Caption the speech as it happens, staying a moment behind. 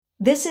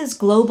This is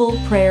Global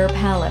Prayer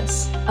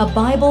Palace, a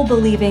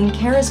Bible-believing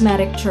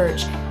charismatic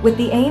church with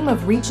the aim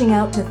of reaching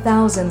out to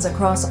thousands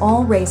across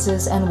all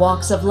races and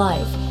walks of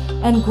life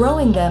and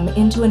growing them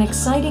into an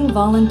exciting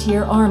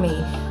volunteer army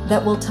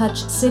that will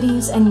touch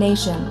cities and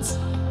nations.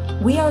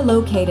 We are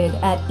located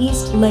at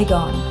East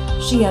Legon,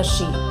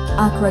 Shiashi,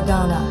 Accra,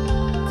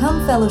 Ghana.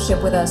 Come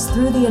fellowship with us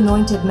through the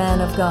anointed man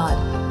of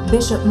God,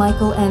 Bishop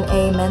Michael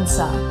N.A.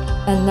 Mensah.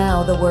 And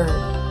now the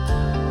word.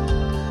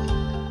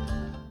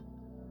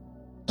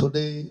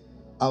 Today,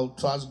 I'll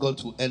trust God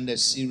to end a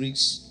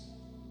series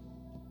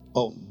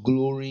of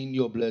glory in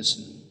your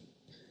blessing.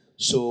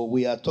 So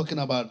we are talking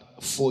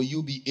about for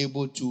you be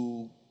able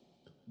to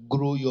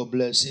grow your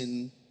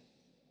blessing.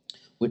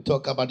 We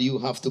talk about you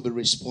have to be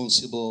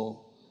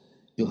responsible.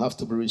 You have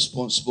to be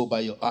responsible by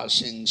your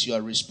actions. You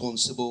are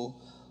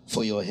responsible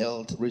for your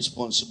health,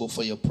 responsible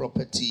for your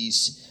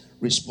properties,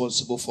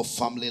 responsible for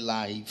family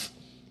life.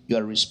 You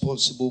are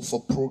responsible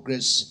for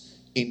progress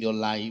in your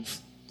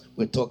life.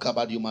 We talk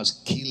about you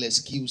must kill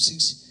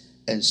excuses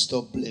and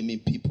stop blaming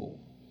people.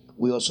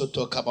 We also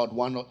talk about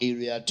one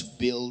area to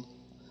build,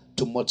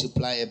 to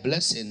multiply a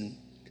blessing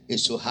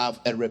is to have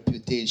a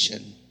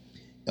reputation.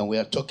 And we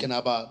are talking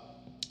about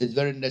it's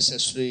very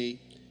necessary.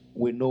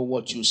 We know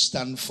what you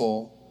stand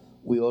for.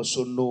 We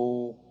also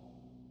know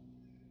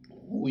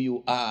who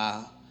you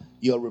are.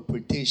 Your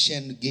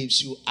reputation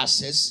gives you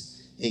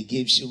access. It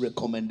gives you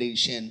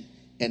recommendation.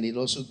 And it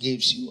also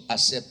gives you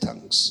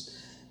acceptance.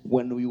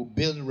 When you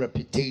build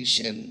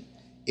reputation,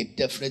 it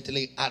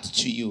definitely adds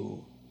to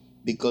you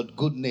because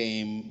good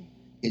name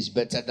is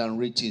better than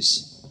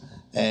riches.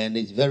 And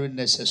it's very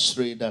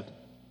necessary that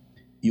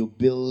you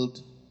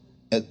build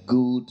a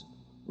good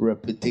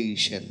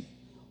reputation.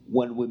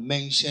 When we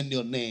mention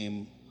your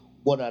name,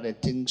 what are the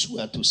things we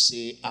are to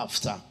say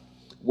after?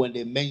 When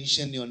they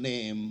mention your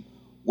name,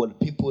 when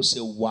people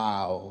say,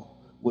 wow,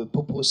 when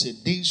people say,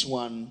 this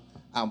one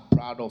I'm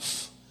proud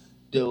of,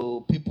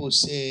 the people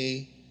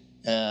say,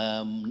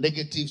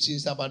 negative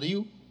things about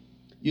you.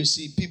 You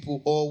see,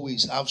 people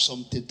always have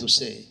something to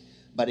say,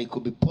 but it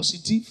could be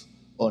positive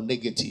or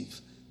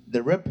negative.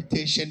 The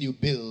reputation you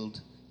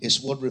build is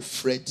what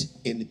reflects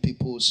in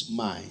people's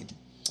mind.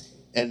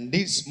 And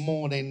this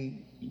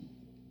morning,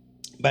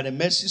 by the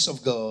mercies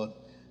of God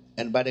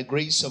and by the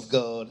grace of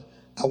God,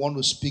 I want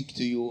to speak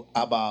to you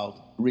about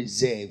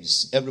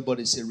reserves.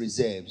 Everybody say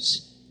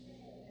reserves.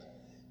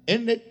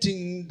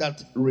 Anything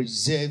that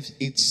reserves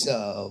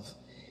itself,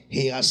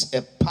 he has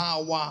a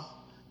power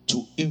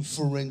to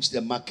influence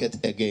the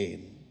market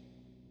again.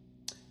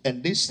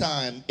 And this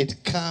time,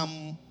 it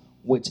comes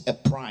with a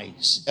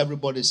price.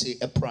 Everybody say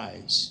a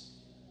price.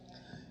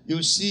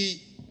 You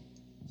see,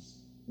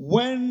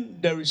 when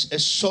there is a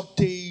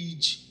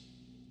shortage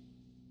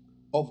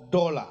of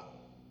dollar,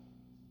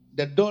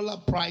 the dollar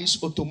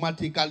price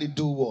automatically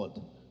do what?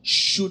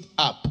 Shoot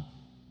up.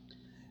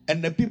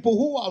 And the people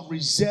who have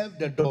reserved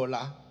the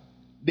dollar,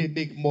 they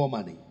make more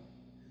money.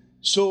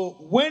 So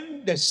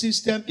when the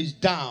system is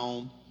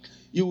down,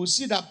 you will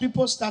see that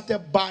people started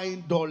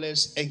buying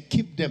dollars and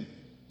keep them.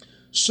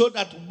 So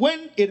that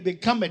when it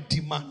becomes a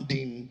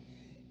demanding,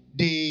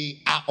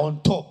 they are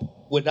on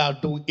top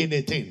without doing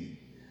anything.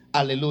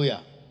 Hallelujah.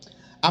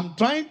 I'm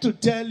trying to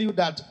tell you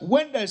that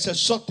when there's a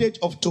shortage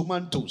of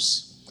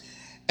tomatoes,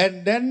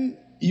 and then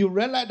you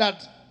realize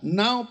that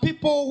now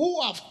people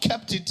who have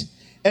kept it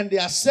and they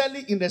are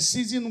selling in the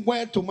season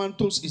where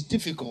tomatoes is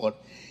difficult,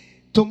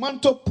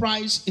 tomato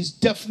price is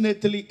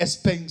definitely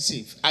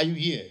expensive. Are you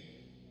here?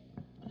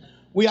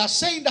 We are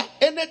saying that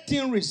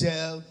anything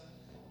reserved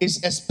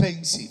is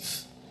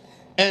expensive.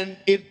 And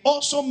it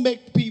also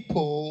makes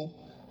people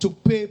to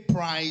pay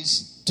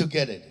price to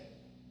get it.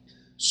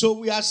 So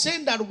we are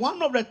saying that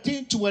one of the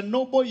things to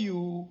enable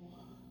you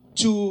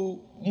to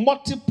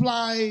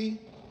multiply,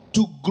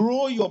 to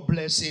grow your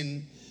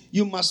blessing,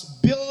 you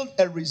must build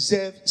a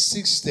reserve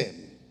system.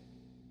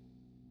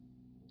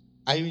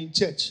 Are you in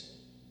church?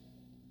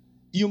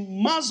 You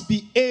must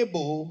be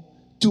able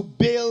to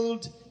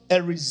build a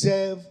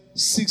reserve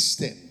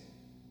system.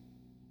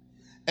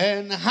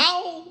 And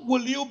how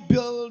will you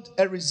build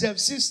a reserve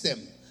system?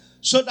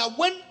 So that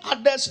when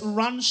others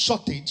run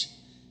shortage,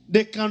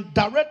 they can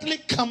directly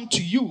come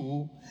to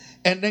you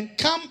and then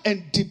come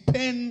and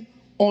depend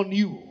on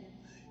you.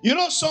 You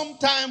know,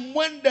 sometimes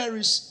when there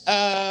is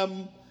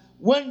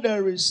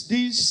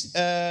this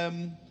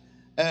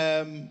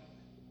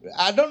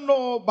I don't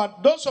know,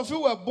 but those of you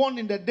who were born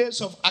in the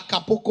days of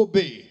Acapulco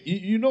Bay,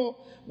 you know,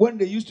 when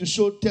they used to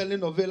show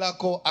telenovela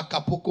called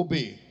Acapulco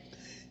Bay.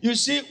 You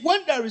see,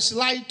 when there is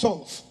light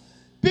off,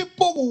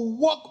 people will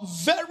walk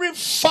very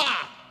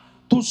far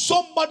to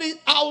somebody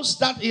else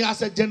that he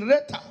has a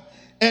generator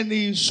and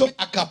he show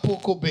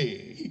Acapulco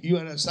Bay. You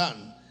understand?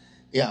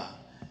 Yeah.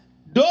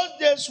 Those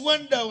days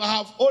when they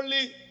have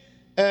only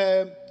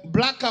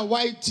black and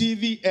white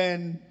TV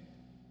and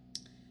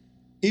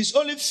it's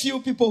only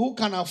few people who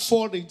can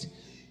afford it.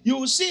 You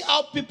will see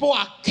how people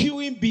are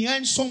queuing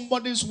behind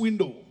somebody's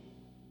window.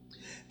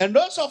 And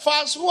those of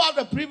us who have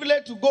the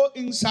privilege to go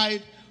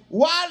inside,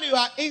 while you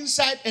are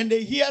inside and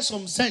they hear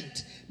some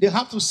scent, they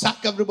have to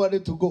sack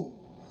everybody to go.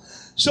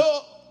 So,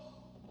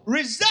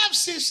 reserve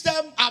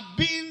system have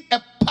been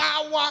a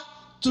power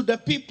to the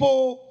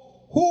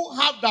people who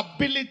have the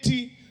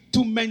ability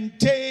to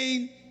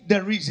maintain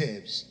the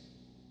reserves.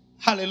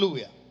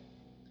 Hallelujah.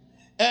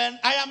 And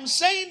I am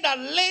saying that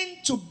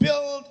learn to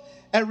build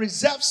a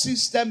reserve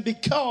system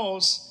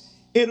because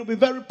it will be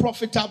very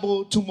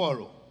profitable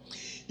tomorrow.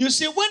 You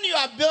see, when you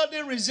are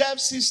building reserve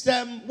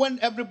system, when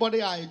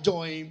everybody are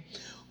enjoying,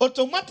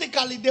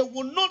 automatically they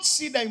will not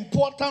see the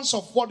importance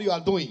of what you are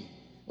doing.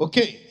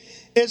 Okay?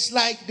 It's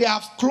like they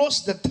have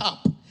closed the tap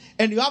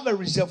and you have a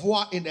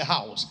reservoir in the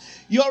house.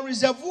 Your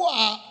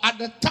reservoir, at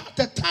the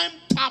time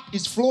tap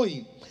is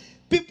flowing,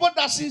 people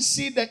doesn't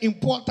see the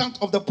importance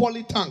of the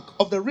poly tank,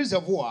 of the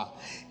reservoir.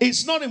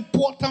 It's not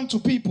important to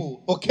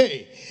people,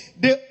 okay?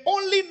 They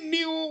only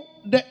knew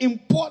the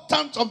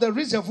importance of the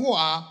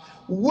reservoir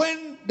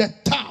when the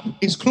tap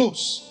is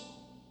closed.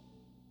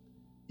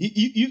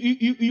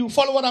 You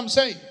follow what I'm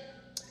saying?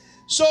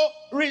 So,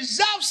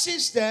 reserve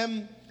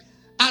system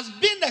has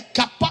been the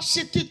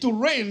capacity to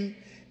reign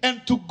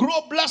and to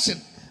grow blessing.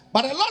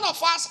 But a lot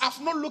of us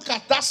have not looked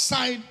at that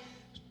side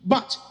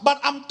much. But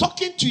I'm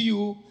talking to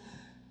you,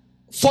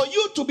 for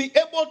you to be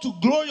able to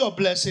grow your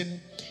blessing,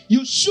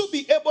 you should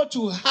be able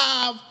to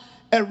have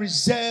a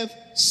reserve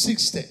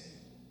system.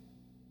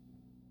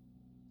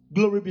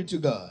 Glory be to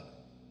God.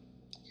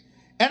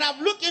 And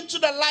I've looked into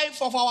the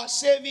life of our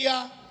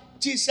Savior,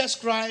 Jesus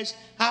Christ.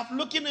 I've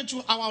looked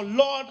into our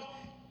Lord,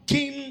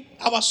 King,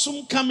 our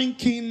soon coming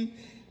King,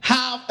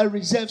 have a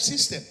reserve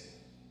system.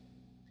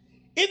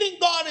 Even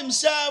God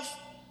himself,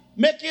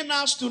 making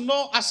us to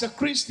know as a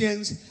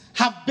Christians,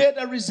 have built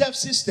a reserve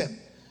system.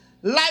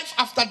 Life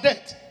after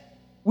death,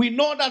 we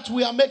know that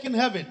we are making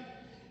heaven.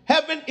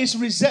 Heaven is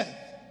reserved.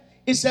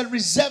 It's a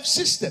reserve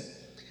system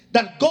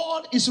that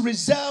God is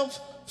reserved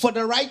for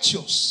the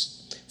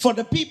righteous, for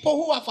the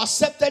people who have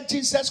accepted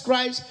Jesus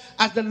Christ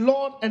as the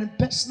Lord and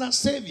personal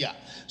Savior.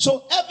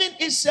 So heaven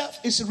itself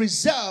is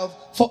reserved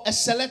for a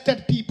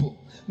selected people.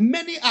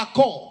 Many are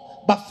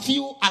called, but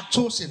few are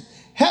chosen.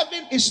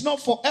 Heaven is not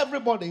for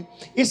everybody.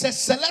 It's a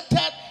selected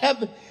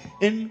heaven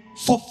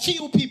for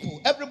few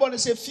people. Everybody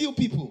say few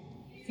people.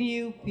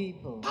 Few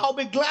people. I'll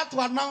be glad to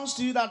announce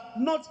to you that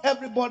not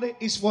everybody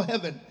is for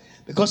heaven.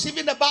 Because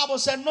even the Bible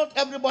said not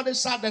everybody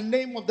shall the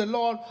name of the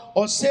Lord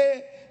or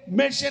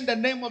mention the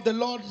name of the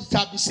Lord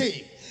shall be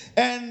saved.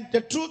 And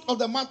the truth of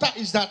the matter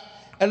is that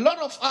a lot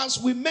of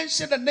us, we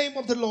mention the name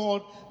of the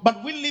Lord,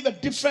 but we live a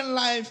different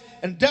life,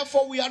 and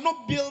therefore we are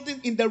not building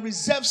in the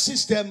reserve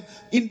system.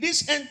 In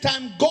this end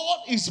time, God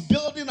is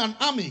building an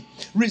army,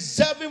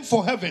 reserving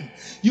for heaven.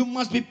 You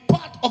must be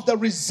part of the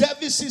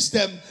reserving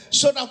system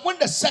so that when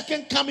the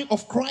second coming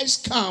of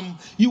Christ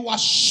comes, you are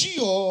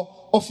sure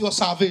of your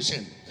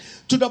salvation.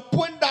 To the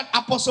point that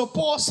Apostle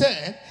Paul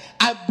said,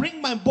 I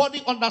bring my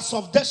body under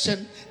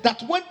subjection,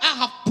 that when I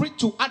have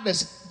preached to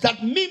others,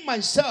 that me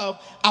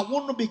myself, I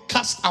want to be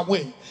cast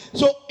away.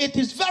 So it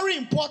is very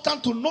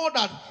important to know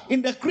that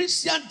in the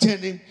Christian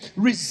journey,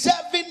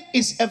 reserving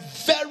is a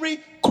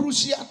very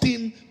crucial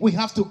thing we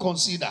have to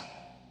consider.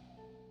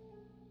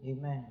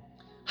 Amen.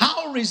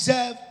 How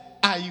reserved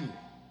are you?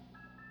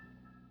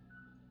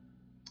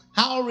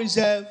 How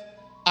reserved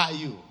are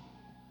you?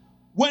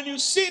 When you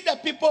see the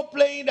people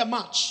playing the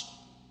match,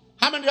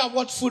 how many have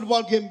watched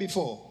football game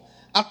before?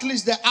 At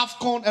least the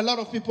AFCON, a lot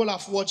of people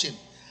have watching.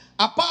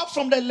 Apart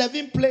from the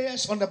 11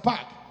 players on the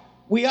park,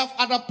 we have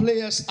other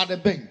players at the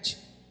bench.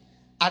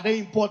 Are they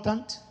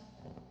important?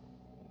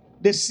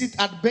 They sit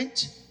at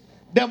bench.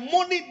 The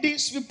money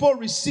these people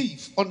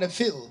receive on the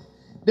field,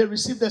 they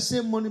receive the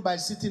same money by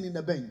sitting in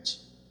the bench.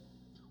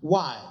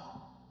 Why?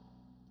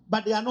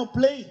 But they are not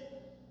playing.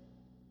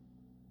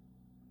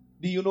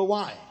 Do you know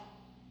why?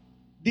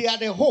 They are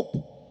the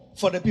hope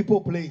for the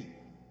people playing.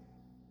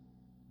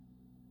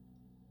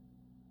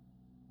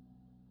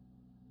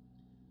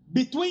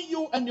 Between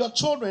you and your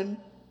children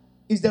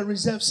is the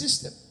reserve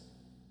system.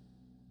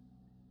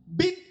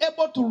 Being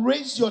able to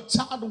raise your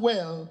child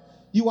well,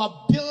 you have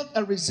built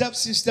a reserve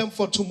system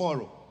for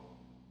tomorrow.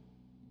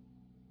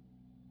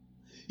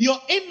 Your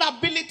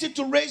inability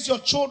to raise your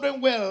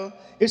children well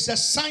is a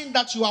sign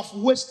that you have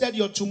wasted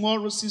your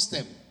tomorrow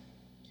system.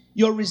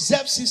 Your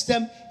reserve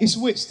system is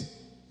waste.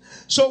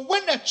 So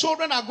when the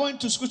children are going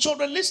to school,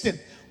 children, listen.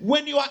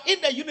 When you are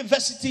in the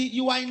university,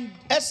 you are in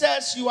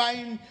SS, you are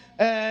in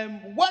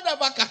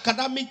whatever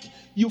academic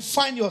you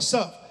find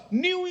yourself,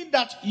 knowing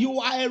that you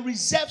are a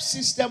reserve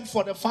system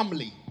for the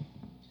family,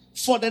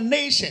 for the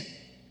nation.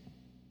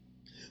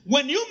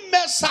 When you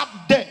mess up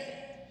there,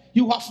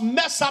 you have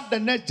messed up the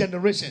next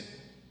generation.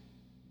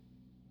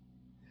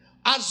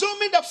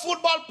 Assuming the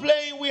football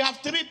playing, we have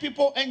 3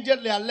 people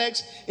injured their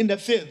legs in the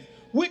field.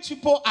 Which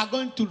people are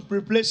going to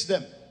replace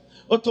them?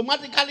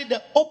 Automatically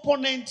the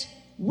opponent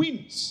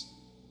wins.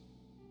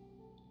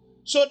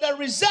 So the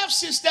reserve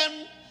system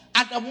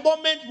at the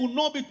moment will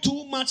not be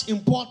too much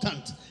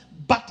important,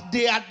 but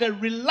they are the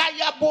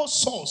reliable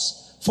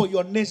source for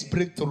your next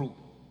breakthrough.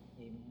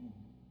 Amen.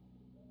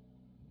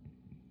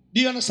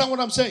 Do you understand what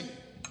I'm saying?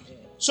 Yes.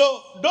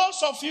 So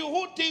those of you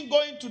who think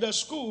going to the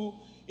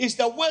school is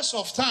the waste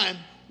of time,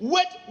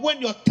 wait when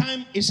your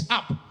time is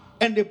up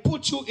and they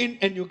put you in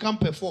and you can't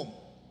perform.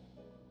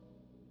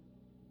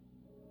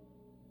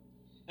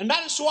 And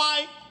that is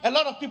why a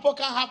lot of people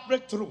can't have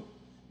breakthrough.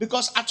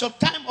 Because at your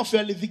time of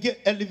your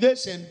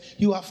elevation,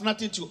 you have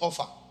nothing to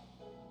offer.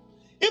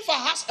 If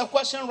I ask a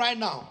question right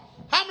now,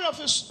 how many of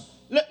us,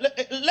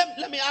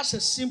 let me ask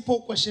a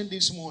simple question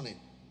this morning.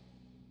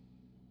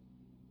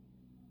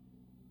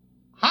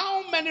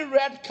 How many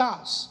red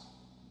cars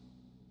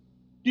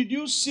did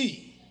you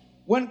see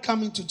when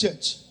coming to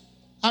church?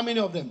 How many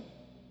of them?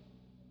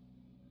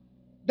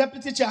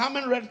 Deputy Chair, how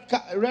many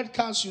red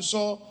cars you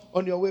saw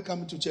on your way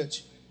coming to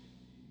church?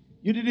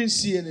 You didn't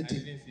see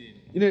anything. I didn't see it.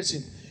 You didn't see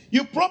it.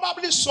 You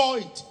probably saw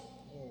it.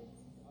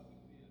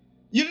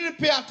 You didn't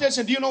pay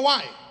attention. Do you know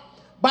why?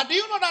 But do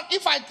you know that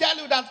if I tell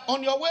you that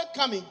on your way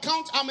coming,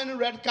 count how many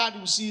red cars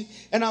you see,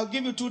 and I'll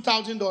give you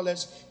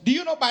 $2,000. Do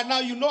you know by now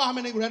you know how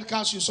many red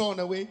cars you saw on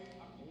the way?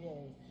 Yes.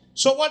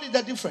 So what is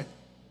the difference?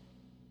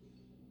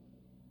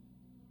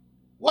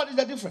 What is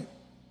the difference?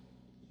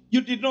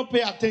 You did not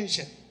pay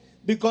attention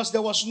because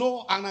there was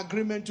an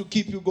agreement to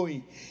keep you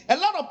going. A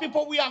lot of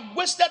people, we have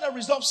wasted the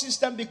reserve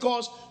system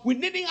because we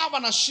didn't have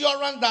an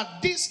assurance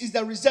that this is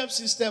the reserve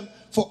system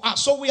for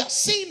us. So we are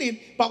seeing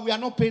it, but we are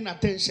not paying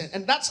attention.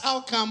 And that's how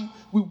come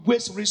we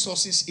waste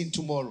resources in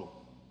tomorrow.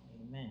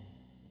 Amen.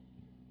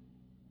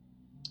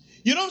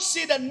 You don't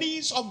see the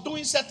needs of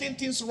doing certain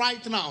things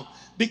right now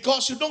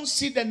because you don't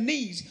see the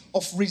needs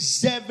of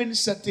reserving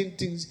certain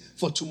things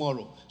for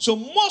tomorrow. So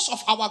most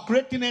of our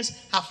greatness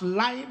have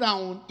lied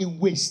down in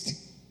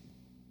waste.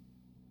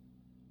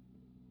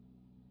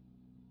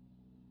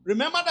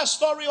 Remember the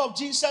story of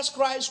Jesus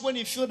Christ when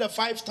he filled the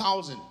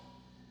 5,000.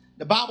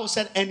 The Bible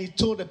said, and he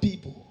told the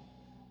people,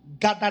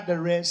 gather the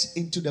rest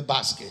into the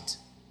basket.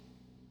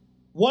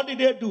 What did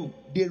they do?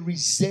 They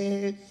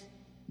reserved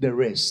the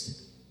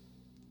rest.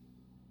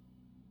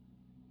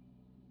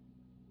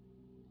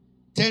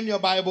 Turn your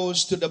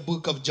Bibles to the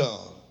book of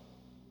John.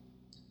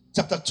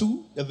 Chapter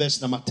 2, the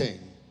verse number 10.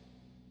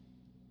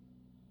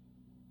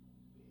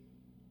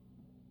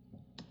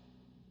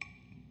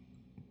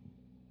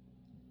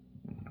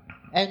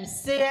 And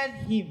said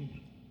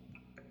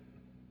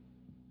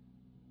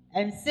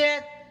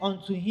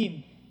unto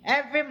him,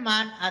 every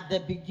man at the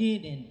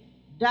beginning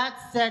that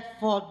set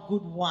forth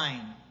good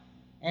wine,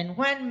 and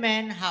when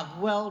men have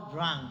well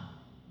drunk,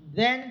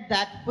 then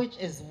that which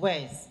is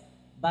worse,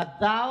 but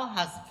thou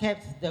hast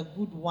kept the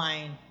good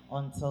wine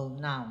until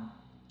now.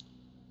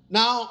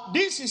 Now,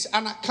 this is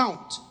an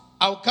account.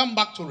 I'll come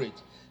back to it.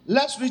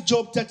 Let's read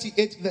Job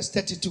 38, verse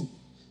 32.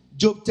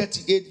 Job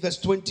 38, verse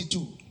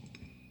 22.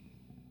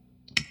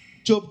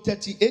 Job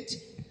 38,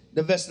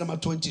 the verse number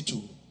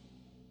 22.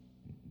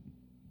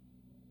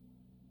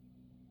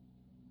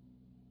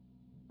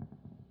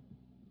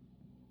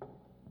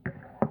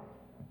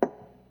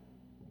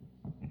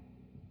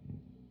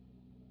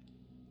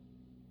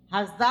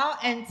 Hast thou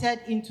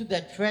entered into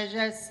the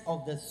treasures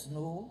of the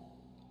snow,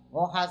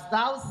 or hast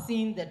thou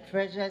seen the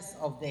treasures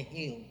of the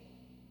hill?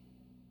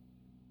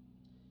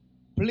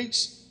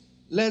 Please,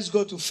 let's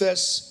go to 1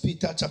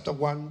 Peter chapter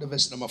 1, the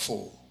verse number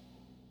 4.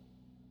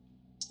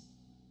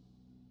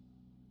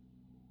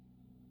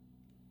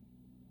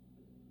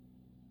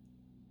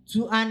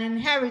 To an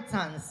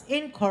inheritance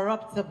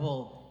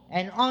incorruptible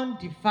and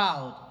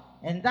undefiled,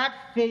 and that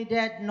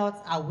faded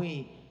not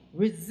away,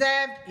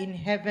 reserved in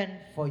heaven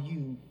for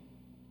you.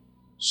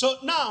 So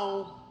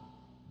now,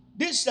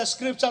 these are the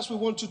scriptures we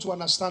want you to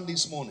understand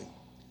this morning.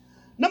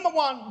 Number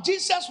one,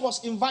 Jesus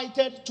was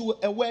invited to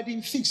a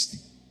wedding feast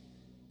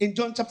in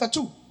John chapter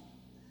 2.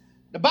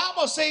 The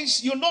Bible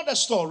says, you know the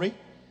story.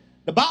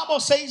 The Bible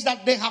says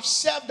that they have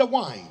served the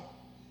wine.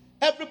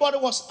 Everybody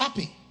was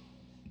happy.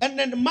 And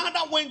then the mother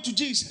went to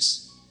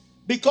Jesus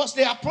because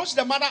they approached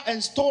the mother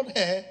and told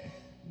her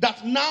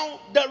that now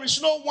there is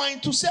no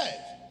wine to serve.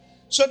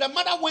 So the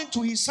mother went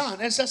to his son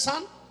and said,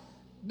 son,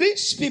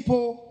 these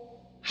people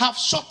have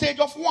shortage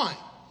of wine.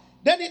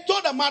 Then he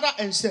told the mother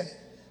and said,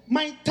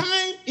 my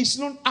time is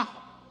not up.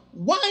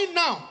 Why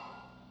now?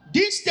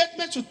 This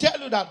statement to tell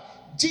you that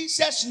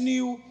Jesus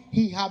knew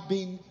he had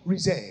been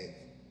reserved.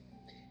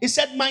 He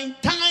said, my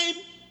time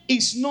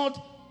is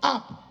not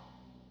up.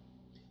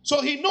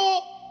 So he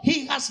know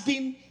he has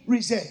been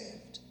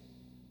reserved.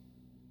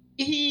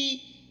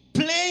 He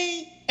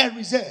played a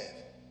reserve.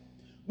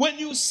 When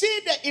you see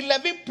the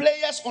 11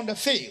 players on the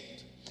field,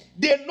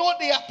 they know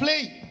they are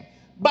playing.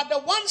 But the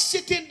ones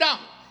sitting down,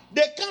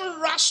 they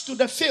can't rush to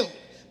the field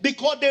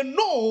because they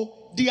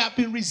know they have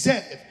been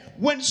reserved.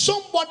 When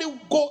somebody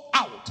go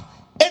out,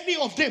 any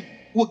of them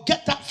will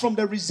get up from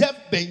the reserve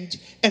bench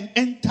and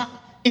enter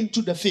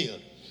into the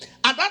field.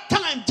 At that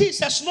time,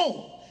 Jesus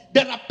knows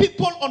there are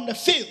people on the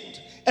field,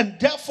 and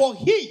therefore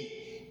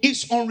he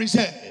is on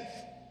reserve.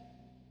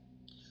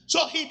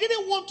 So he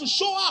didn't want to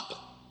show up.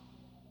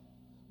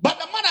 But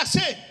the mother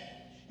said,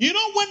 you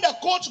know, when the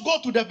coach go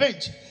to the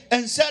bench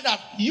and said that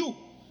you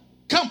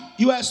come,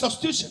 you are a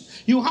substitution,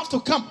 you have to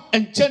come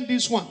and change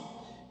this one.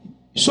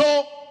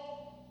 So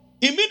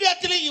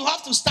immediately you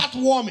have to start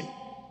warming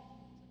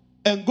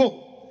and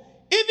go.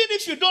 Even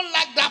if you don't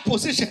like that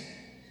position,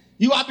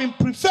 you have been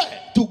preferred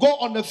to go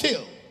on the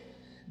field.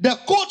 The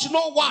coach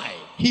knows why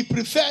he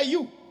prefers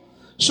you.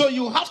 So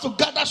you have to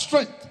gather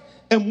strength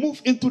and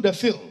move into the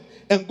field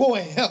and go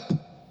and help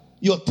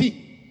your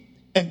team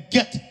and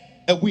get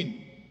a win.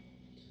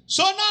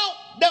 So now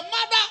the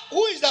mother,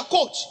 who is the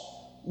coach,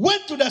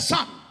 went to the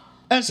son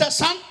and said,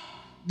 son,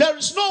 there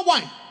is no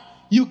wine.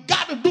 You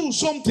got to do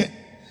something.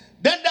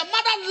 Then the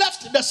mother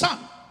left the son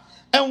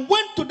and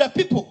went to the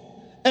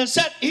people and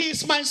said, he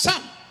is my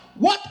son.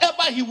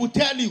 Whatever he will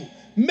tell you,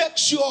 make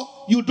sure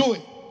you do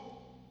it.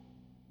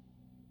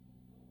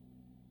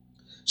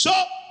 So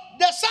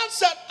the son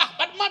said,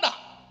 but mother,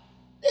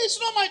 it's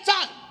not my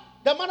time.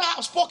 The mother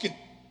has spoken.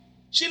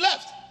 She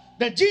left.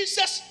 Then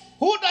Jesus,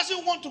 who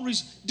doesn't want to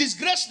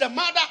disgrace the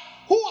mother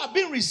who had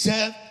been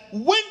reserved,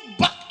 went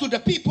back to the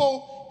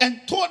people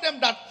and told them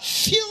that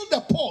fill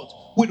the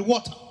pot with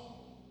water.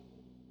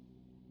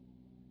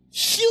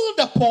 Fill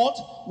the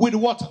pot with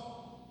water.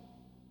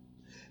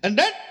 And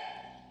then,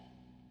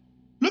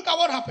 look at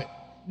what happened.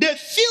 They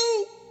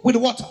fill with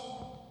water.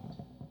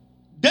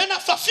 Then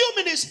after a few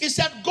minutes, he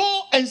said,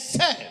 go and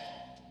serve.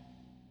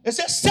 He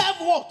said, serve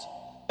what?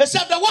 He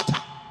said, the water.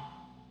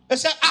 He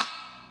said,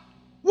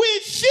 we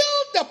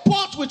filled the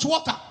pot with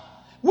water.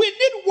 We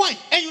need wine.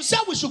 And you said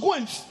we should go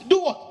and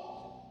do what?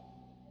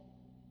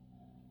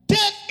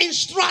 Take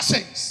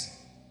instructions.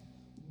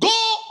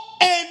 Go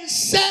and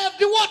serve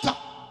the water.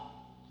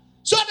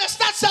 So they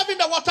start serving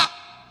the water.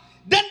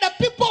 Then the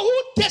people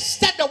who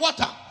tasted the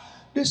water,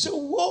 they say,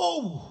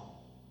 whoa,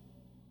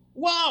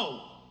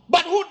 wow.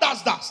 But who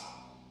does that?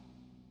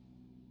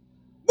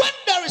 When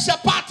there is a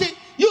party,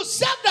 you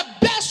serve the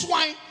best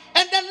wine,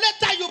 and then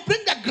later you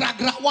bring the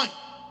gra-gra wine.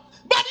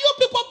 But you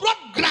people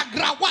brought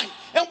gra-gra wine,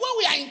 and when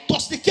we are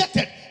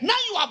intoxicated, now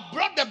you have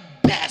brought the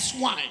best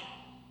wine.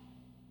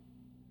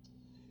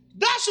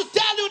 That should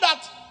tell you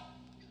that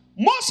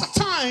most of the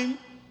time,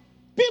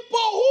 people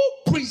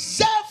who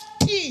preserve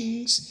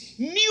things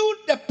knew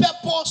the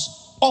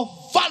purpose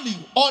of value,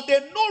 or they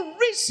know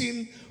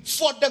reason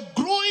for the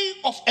growing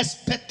of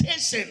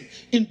expectation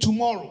in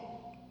tomorrow.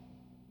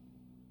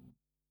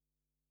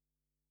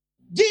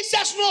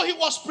 Jesus knew he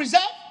was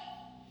preserved.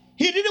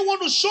 He didn't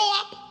want to show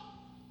up.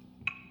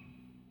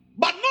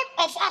 But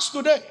none of us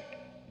today,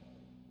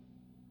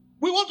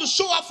 we want to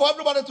show up for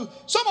everybody to.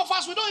 Some of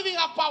us, we don't even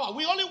have power.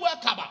 We only wear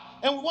kaba,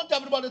 and we want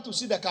everybody to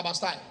see the kaba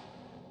style.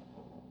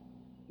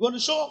 You want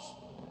to show off?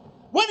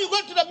 When you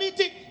go to the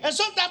meeting, and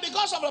sometimes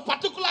because of a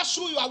particular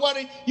shoe you are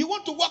wearing, you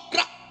want to walk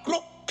crack,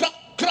 crack, crack,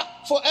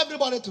 crack for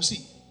everybody to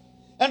see.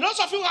 And those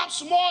of you who have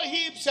small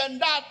hips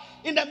and that,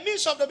 in the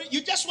midst of the meeting,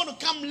 you just want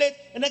to come late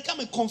and then come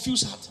and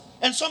confuse heart.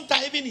 And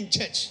sometimes even in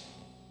church.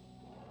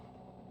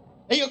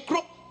 And you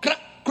crack, crack,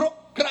 crack,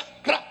 crack,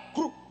 crack,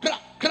 crack,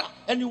 crack, crack,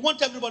 and you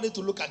want everybody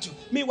to look at you.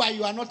 Meanwhile,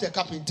 you are not a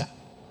carpenter.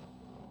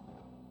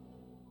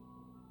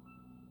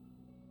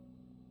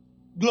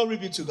 Glory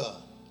be to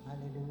God.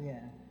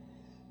 Hallelujah.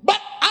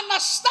 But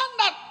understand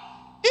that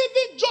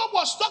even Job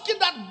was talking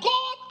that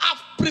God have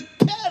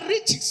prepared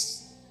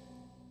riches,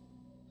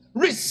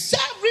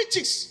 reserved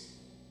riches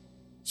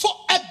for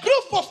a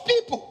group of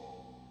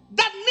people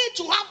that need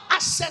to have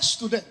access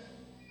to them.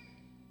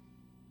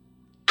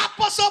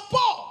 Apostle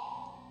Paul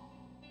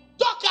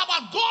talk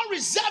about God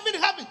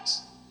reserving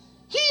heavens.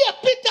 Here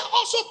Peter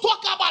also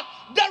talk about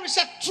there is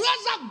a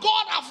treasure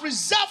God have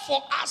reserved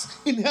for us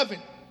in heaven.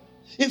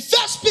 In 1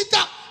 Peter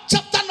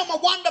chapter number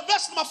 1, the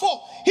verse number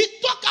 4, he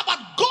talk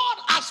about God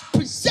has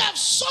preserved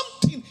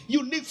something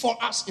unique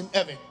for us in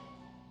heaven.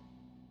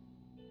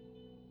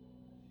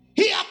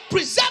 He has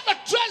preserved a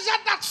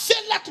treasure that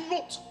faileth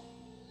not.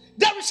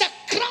 There is a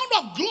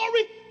crown of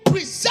glory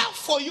preserved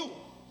for you.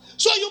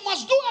 So you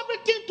must do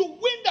everything to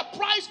win the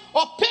prize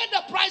or pay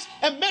the price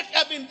and make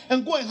heaven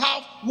and go and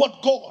have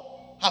what God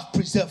has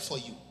preserved for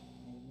you.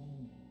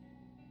 Amen.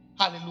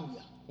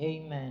 Hallelujah.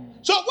 Amen.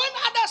 So when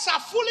others are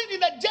fooling in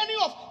the journey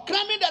of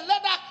climbing the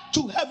ladder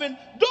to heaven,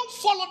 don't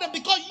follow them,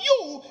 because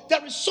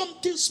there is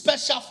something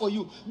special for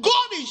you.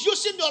 God is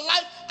using your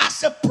life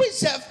as a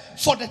preserve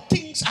for the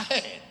things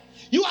ahead.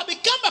 You have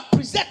become a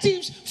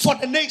preservative for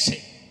the nation.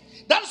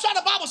 That's why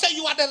the Bible says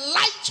you are the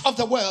light of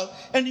the world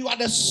and you are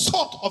the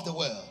salt of the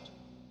world.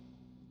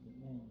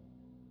 Amen.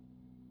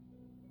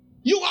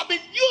 You have been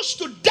used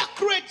to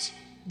decorate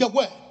the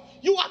world.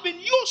 You have been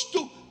used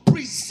to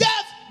preserve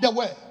the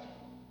world.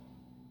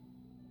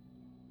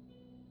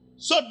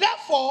 So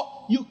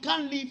therefore, you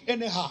can't live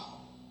anyhow.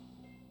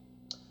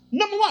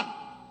 Number one,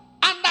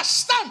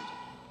 understand.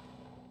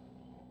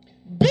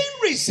 Being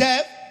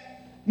reserved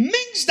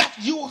means that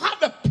you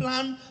have a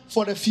plan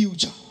for the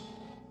future.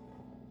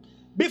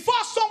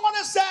 Before someone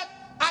said,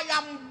 I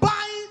am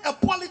buying a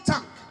poly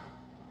tank,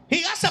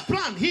 he has a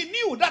plan. He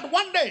knew that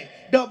one day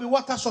there will be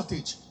water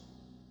shortage.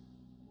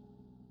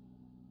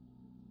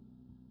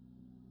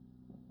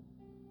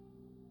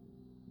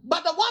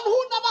 But the one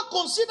who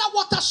never consider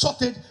water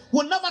shortage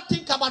will never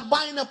think about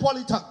buying a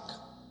poly tank.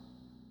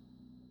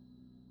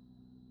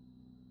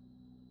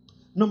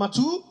 Number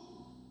two,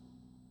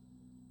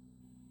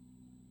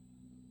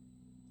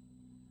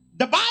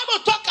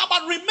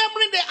 about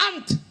remembering the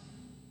ant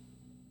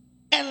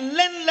and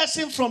learn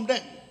lesson from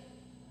them.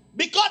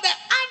 Because the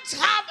ants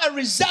have a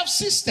reserve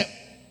system.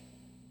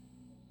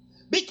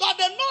 Because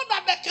they know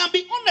that they can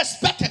be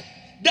unexpected.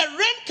 The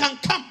rain can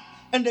come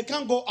and they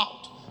can't go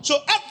out. So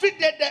every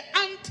day the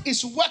ant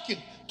is working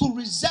to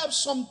reserve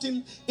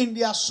something in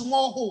their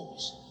small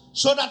holes.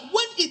 So that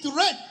when it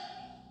rains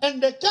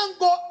and they can't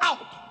go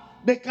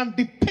out, they can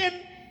depend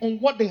on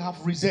what they have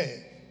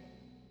reserved.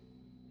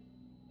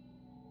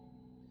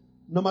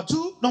 Number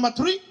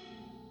three.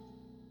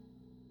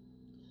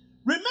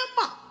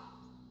 Remember,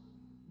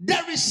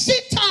 there is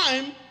seed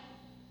time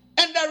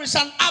and there is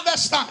an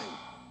harvest time.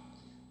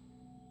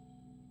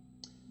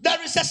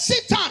 There is a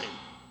seed time.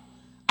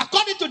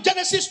 According to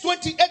Genesis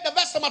 28, the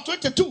verse number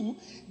 22,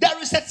 there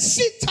is a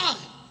seed time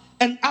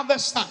and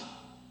harvest time.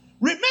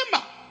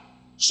 Remember,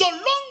 so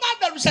long as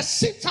there is a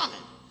seed time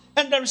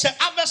and there is a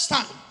harvest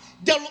time,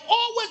 there will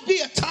always be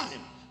a time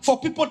for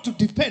people to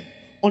depend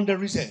on the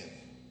reserve.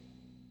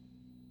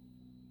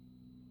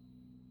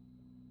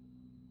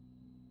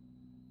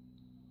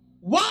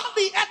 While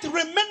the earth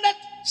remaineth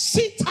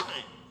seed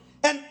time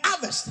and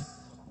harvest,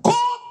 cold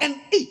and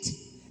heat,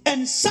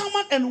 and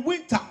summer and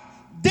winter,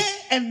 day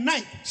and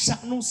night shall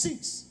not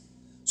cease.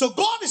 So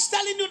God is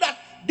telling you that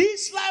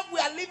this life we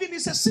are living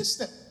is a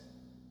system.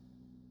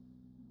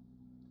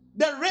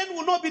 The rain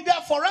will not be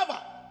there forever.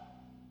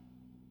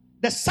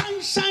 The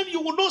sunshine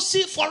you will not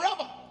see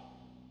forever.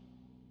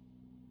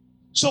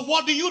 So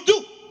what do?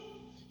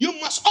 You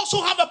must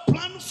also have a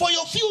plan for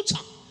your future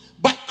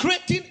by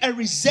creating a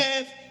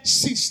reserve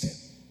system.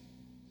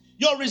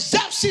 Your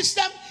reserve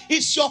system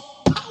is your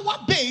power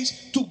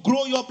base to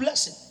grow your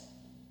blessing.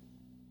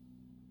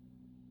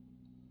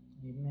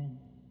 Amen.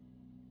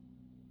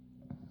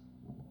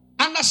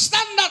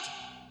 Understand that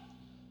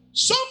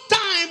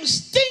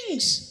sometimes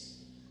things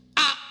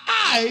are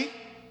high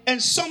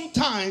and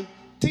sometimes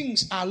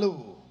things are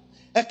low.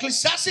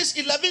 Ecclesiastes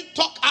 11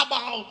 talk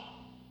about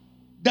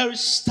there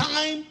is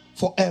time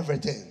for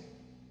everything.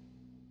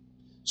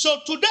 So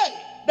today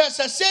there's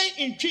a saying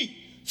in tree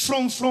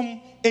from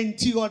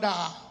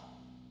Antioda.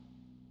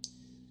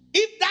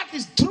 If that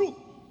is true,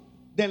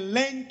 then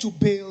learn to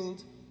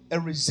build a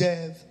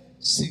reserve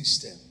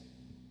system.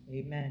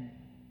 Amen.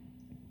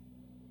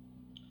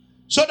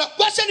 So the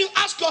question you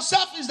ask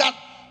yourself is that,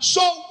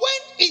 so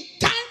when in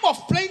time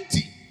of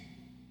plenty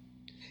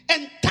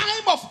and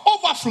time of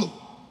overflow,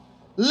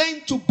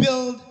 learn to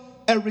build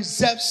a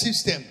reserve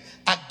system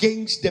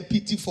against the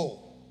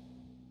pitiful.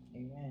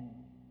 Amen.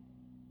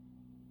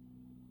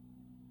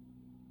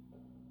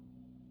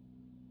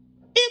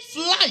 If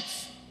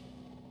life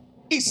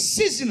is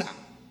seasonal,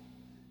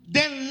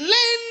 then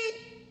learn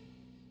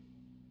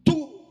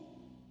to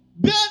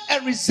build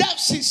a reserve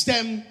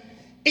system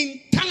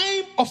in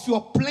time of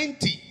your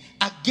plenty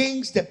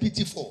against the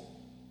pitiful.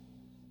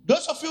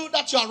 Those of you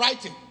that you are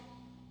writing,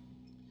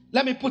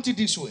 let me put it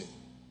this way.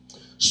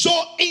 So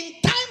in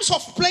times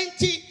of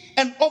plenty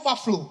and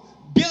overflow,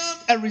 build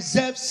a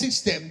reserve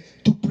system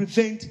to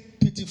prevent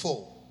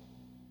pitiful.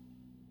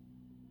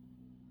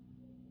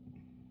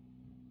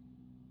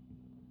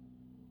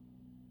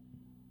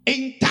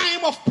 In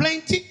time of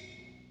plenty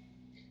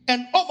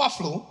and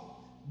overflow,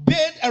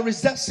 build a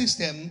reserve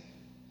system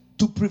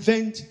to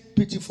prevent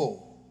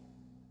pitiful.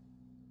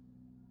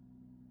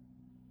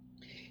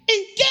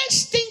 In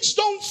case things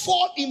don't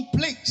fall in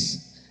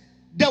place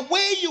the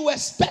way you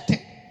expected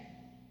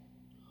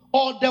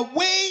or the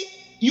way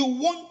you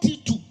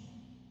wanted to,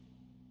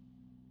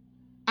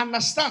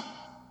 understand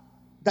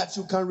that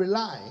you can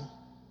rely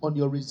on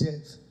your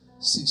reserve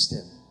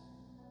system.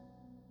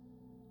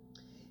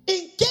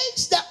 In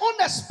case the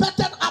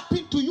unexpected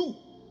happened to you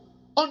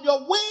on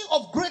your way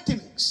of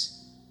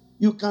greatness,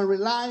 you can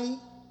rely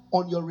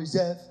on your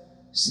reserve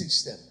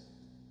system.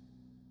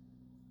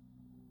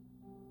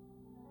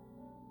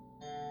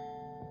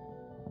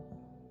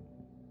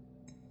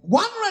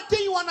 One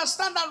thing you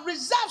understand, that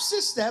reserve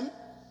system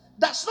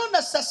does not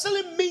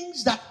necessarily mean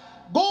that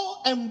go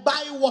and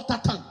buy water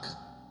tank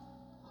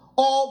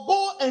or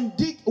go and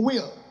dig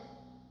well.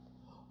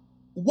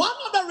 One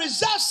of the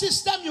reserve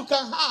system you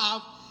can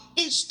have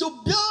is to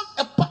build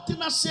a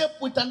partnership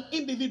with an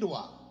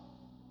individual.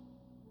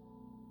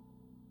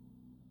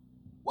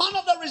 One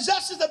of the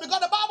reserve systems, because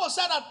the Bible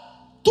said that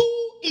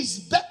 2 is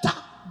better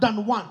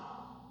than 1.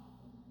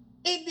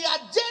 In their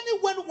journey,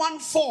 when one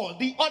falls,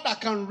 the other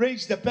can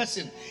raise the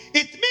person.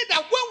 It means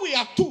that when we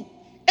are 2,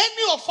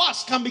 any of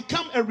us can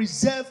become a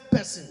reserve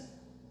person.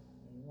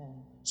 Amen.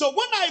 So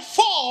when I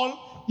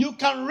fall, you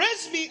can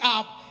raise me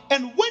up,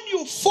 and when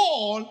you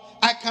fall,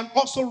 I can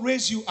also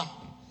raise you up.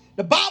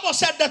 The Bible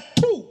said that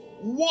 2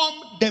 warm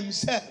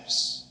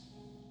themselves.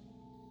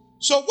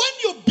 So when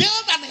you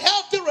build a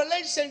healthy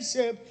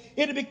relationship,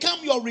 it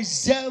becomes your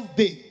reserve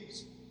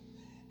base.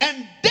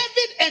 And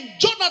David and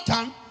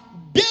Jonathan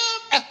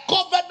built a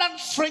covenant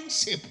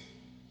friendship.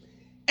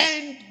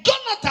 And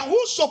Jonathan,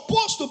 who's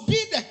supposed to be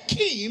the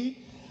king,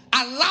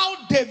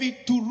 allowed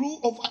David to rule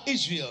over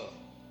Israel.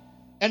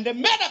 And they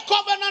made a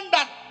covenant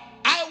that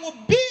I will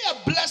be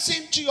a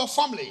blessing to your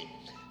family.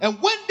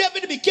 And when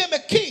David became a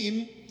king,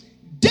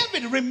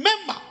 David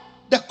remembered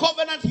the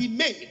covenant he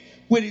made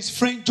with his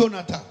friend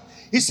Jonathan.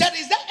 He said,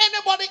 is there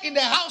anybody in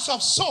the house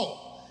of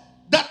Saul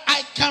that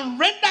I can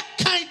render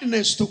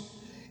kindness to?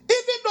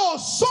 Even though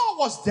Saul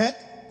was dead,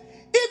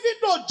 even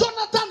though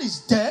Jonathan is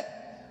dead,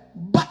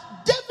 but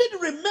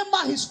David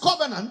remembered his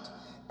covenant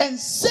and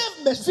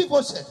saved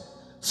Mephibosheth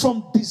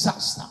from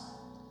disaster.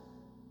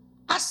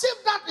 As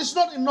if that is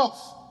not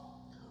enough,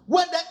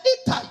 when the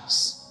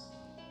Hittites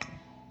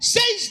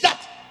says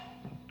that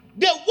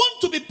they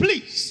want to be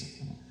pleased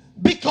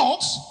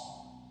because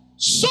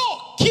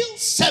Saul killed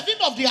 7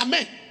 of their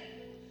men,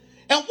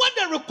 and when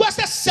they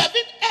requested 7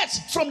 heads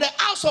from the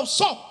house of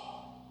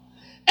Saul,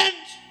 and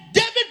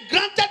David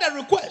granted the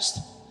request,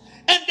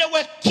 and they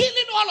were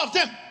killing all of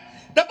them,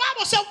 the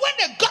Bible said when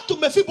they got to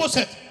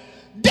Mephibosheth,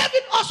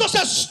 David also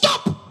said,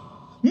 stop,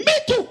 me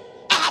too,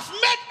 I have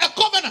made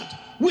a covenant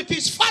with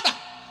his father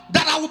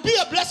that I will be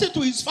a blessing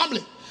to his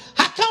family.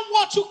 How come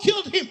what you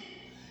killed him?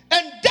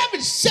 And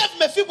David saved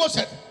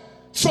Mephibosheth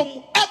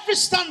from every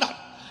standard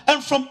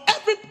and from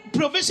every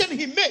provision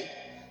he made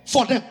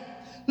for them.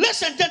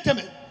 Ladies and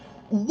gentlemen,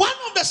 one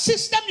of the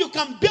systems you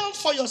can build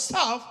for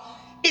yourself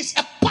is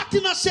a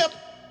partnership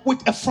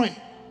with a friend.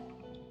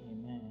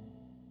 Amen.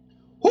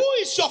 Who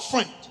is your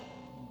friend?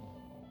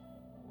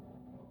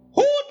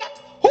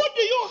 Who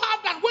do you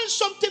have that when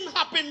something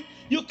happens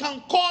you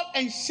can call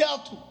and share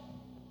to?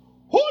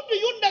 Who do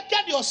you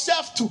naked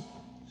yourself to?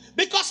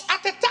 Because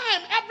at the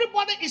time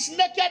everybody is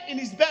naked in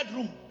his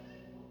bedroom.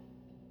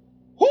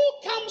 Who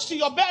comes to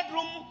your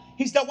bedroom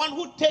is the one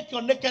who takes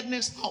your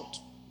nakedness out.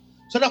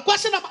 So the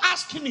question I'm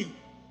asking you,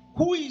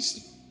 who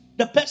is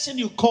the person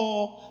you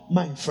call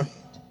my friend?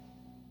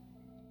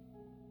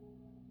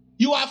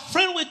 You are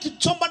friend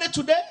with somebody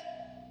today?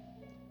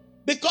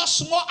 Because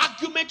small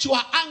argument, you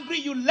are angry,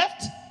 you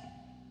left.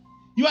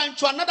 You are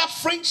into another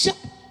friendship.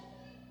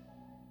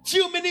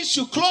 Few minutes,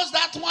 you close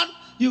that one,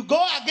 you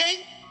go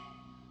again.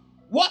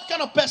 What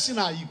kind of person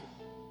are you?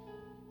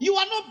 You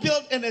are not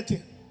built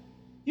anything.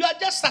 You are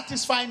just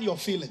satisfying your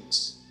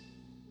feelings.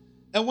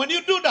 And when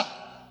you do that,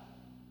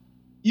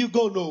 you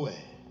go nowhere.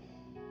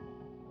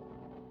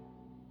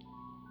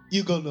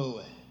 You go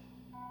nowhere.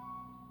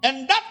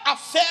 And that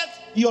affects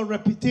your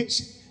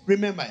reputation.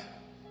 Remember,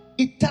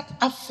 that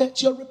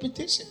affects your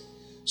reputation.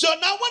 So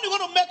now when you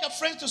want to make a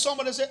friend to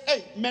somebody, say,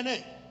 hey,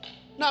 mene.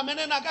 Now,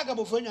 mene na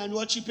gagabo fanya and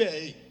what you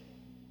pay.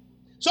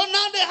 So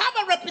now they have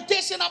a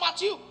reputation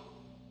about you.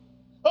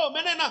 Oh,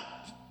 mene na.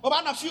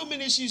 About a few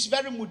minutes, he's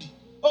very moody.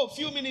 Oh,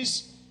 few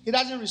minutes, he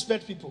doesn't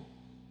respect people.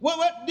 Well,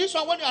 this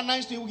one, when you are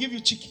nice, he will give you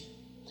cheeky.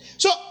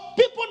 So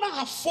people now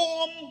have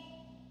formed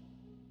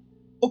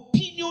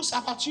opinions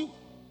about you.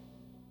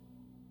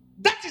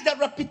 That is the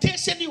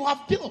reputation you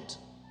have built.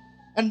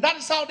 And that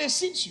is how they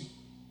see you.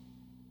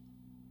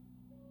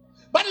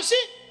 But you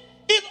see,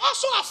 it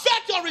also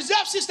affects your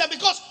reserve system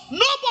because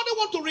nobody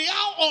wants to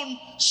rely on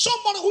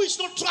somebody who is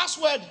not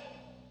trustworthy.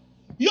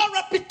 Your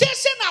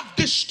reputation have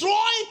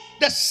destroyed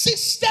the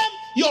system,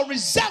 your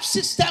reserve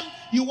system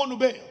you want to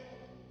build.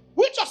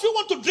 Which of you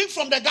want to drink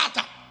from the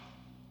gutter?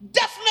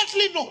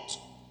 Definitely not.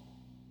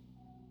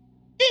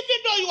 Even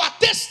though you are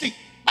thirsty,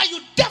 but you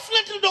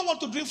definitely don't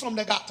want to drink from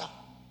the gutter.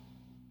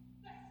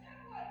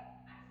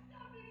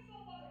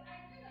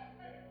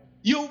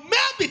 You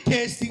may be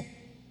thirsty,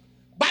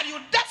 but you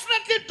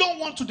definitely don't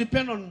want to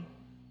depend on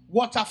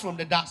water from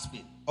the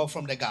dustbin or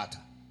from the gutter.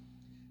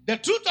 The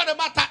truth of the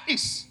matter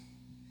is,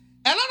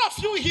 a lot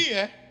of you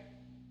here,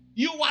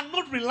 you are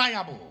not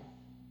reliable.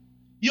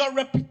 Your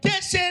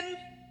reputation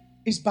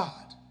is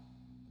bad.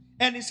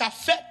 And it's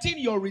affecting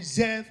your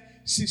reserve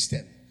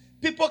system.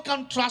 People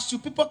can't trust you.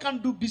 People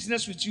can't do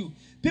business with you.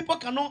 People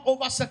cannot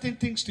offer certain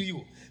things to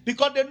you.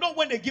 Because they know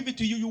when they give it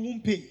to you, you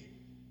won't pay.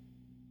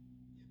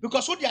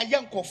 Because so they are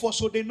young for,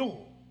 so they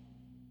know.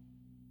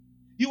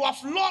 You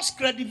have lost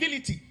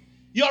credibility.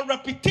 Your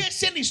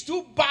reputation is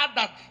too bad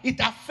that it's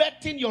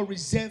affecting your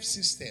reserve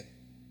system.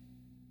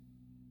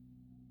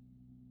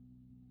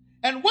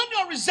 And when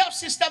your reserve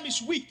system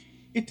is weak,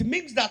 it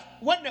means that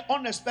when the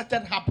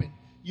unexpected happens,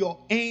 your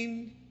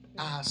end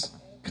has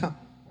come.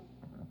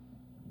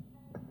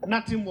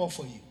 Nothing more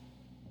for you.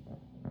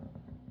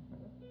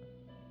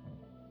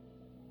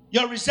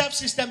 Your reserve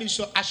system is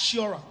your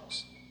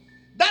assurance.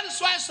 That is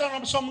why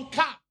some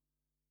car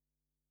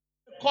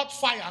caught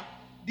fire,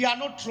 they are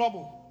no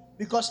trouble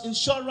because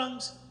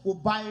insurance will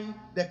buy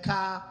the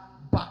car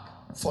back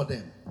for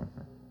them.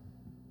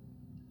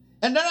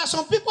 And there are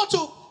some people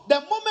too, the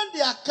moment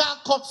their car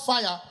caught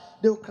fire,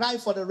 they will cry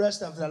for the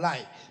rest of their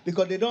life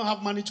because they don't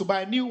have money to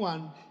buy a new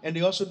one and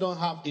they also don't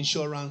have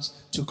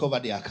insurance to cover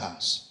their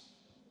cars.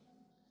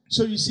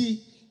 So you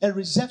see, a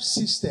reserve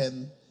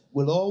system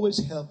will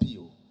always help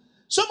you.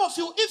 Some of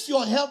you, if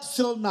your health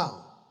fails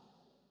now,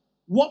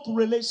 what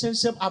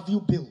relationship have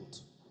you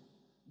built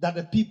that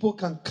the people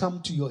can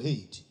come to your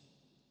aid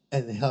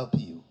and help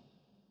you?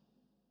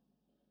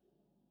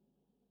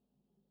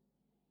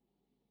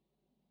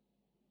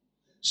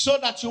 So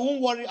that you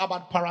won't worry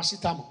about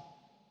paracetamol.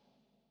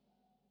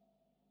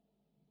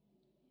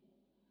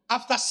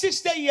 After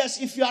 60 years,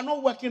 if you are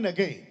not working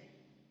again,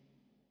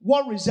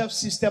 What reserve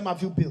system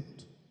have you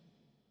built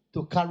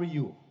to carry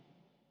you?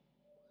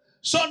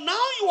 So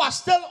now you are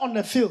still on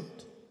the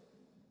field.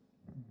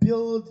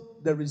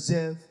 Build the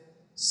reserve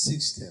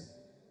system.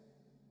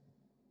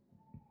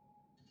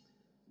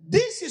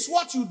 This is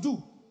what you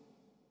do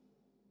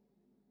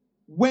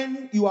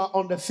when you are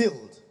on the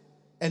field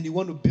and you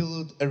want to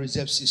build a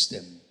reserve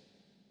system.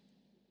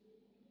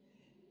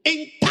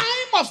 In time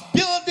of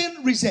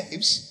building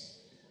reserves,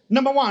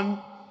 number one,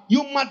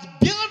 you must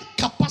build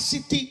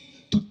capacity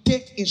to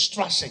take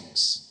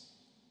instructions.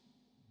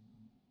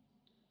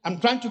 I'm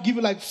trying to give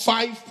you like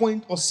 5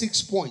 point or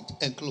 6 point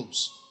and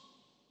close.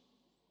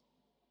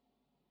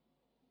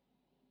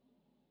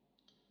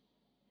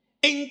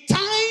 In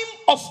time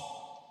of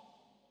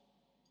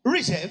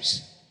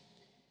reserves,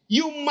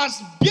 you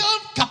must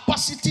build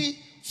capacity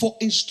for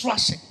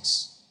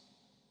instructions.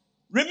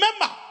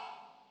 Remember,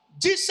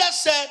 Jesus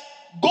said,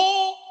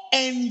 go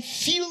and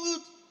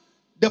fill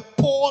the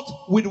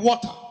pot with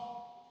water.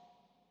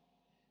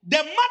 The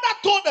mother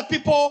told the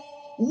people,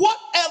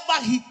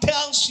 whatever he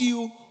tells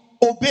you,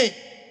 obey.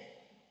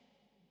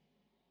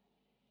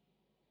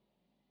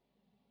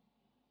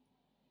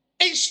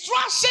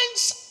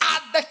 Instructions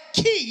are the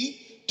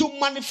key to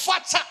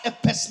manufacture a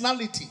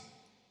personality.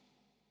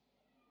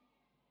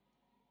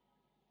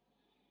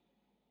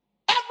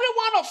 Every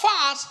one of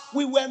us,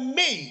 we were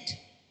made.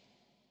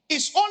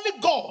 It's only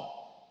God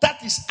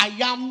that is I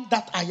am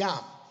that I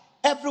am.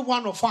 Every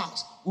one of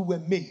us, we were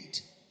made.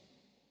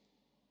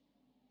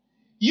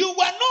 You were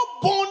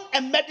not born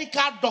a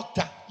medical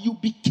doctor. You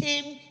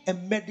became a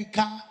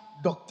medical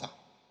doctor.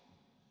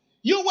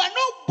 You were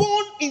not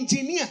born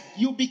engineer.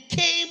 You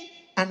became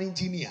an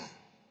engineer.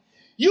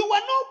 You were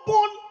not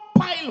born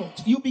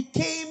pilot. You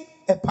became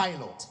a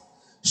pilot.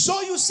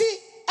 So you see,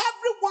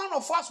 every one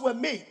of us were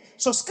made.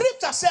 So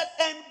scripture said,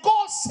 and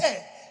God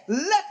said,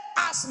 let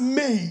us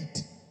made.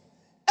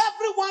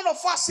 Every one of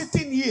us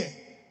sitting here,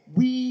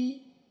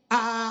 we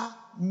are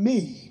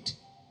made.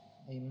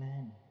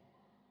 Amen.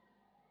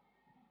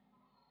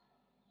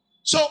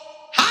 So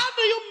how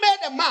do you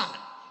make a man?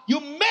 You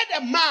made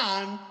a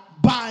man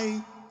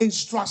by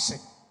instruction.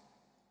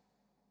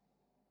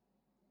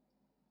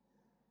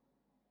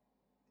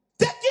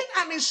 Taking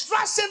an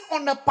instruction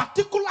on a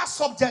particular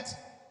subject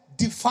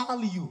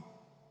defile you.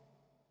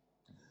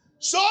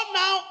 So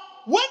now,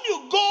 when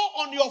you go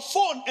on your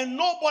phone and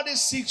nobody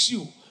seeks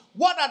you,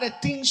 what are the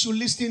things you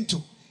listen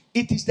to?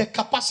 It is the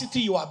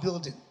capacity you are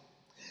building.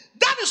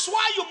 That is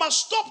why you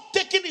must stop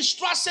taking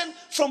instruction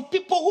from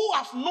people who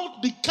have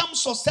not become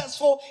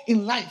successful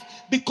in life.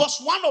 Because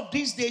one of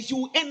these days you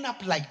will end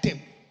up like them.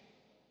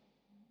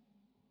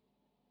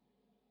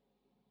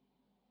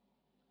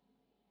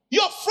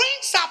 Your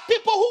friends are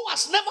people who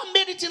has never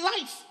made it in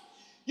life.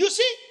 You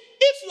see,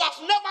 if you have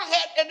never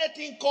heard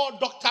anything called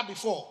doctor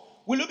before,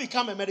 will you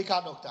become a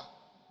medical doctor?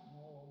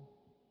 No.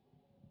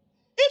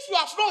 If you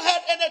have not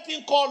heard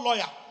anything called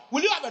lawyer,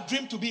 will you have a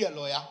dream to be a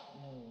lawyer?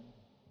 No.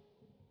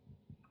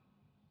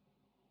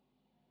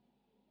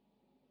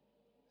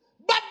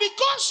 But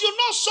because you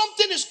know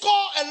something is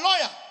called a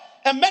lawyer,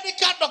 a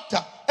medical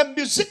doctor, a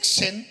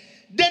musician,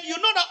 then you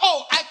know that,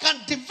 oh, I can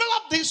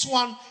develop this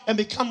one and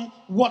become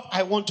what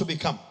I want to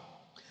become.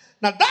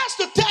 Now that's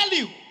to tell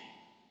you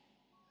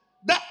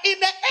that in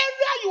the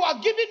area you are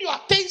giving your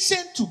attention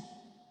to,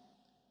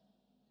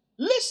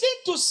 listen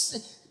to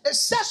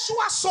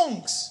sexual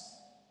songs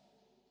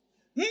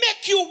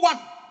make you one.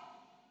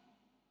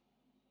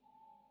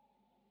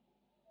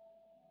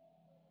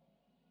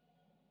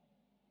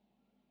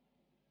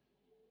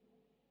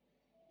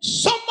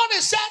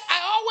 Somebody said,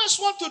 I always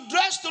want to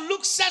dress to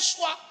look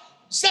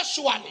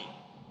sexually.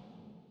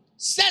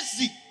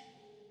 Sexy.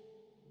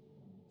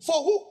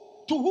 For who?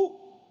 To who?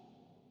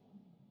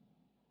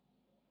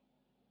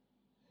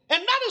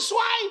 And that is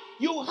why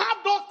you have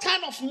those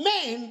kind of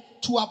men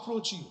to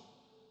approach you.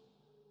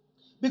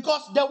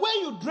 Because the way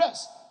you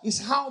dress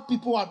is how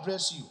people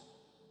address you.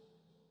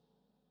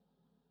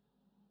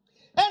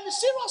 And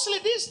seriously,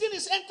 this thing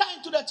is entering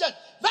into the church.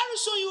 Very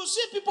soon you will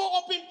see people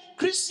open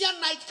Christian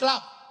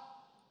nightclub.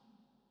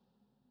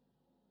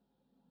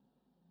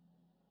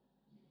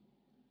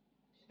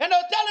 And they'll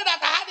tell you that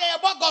I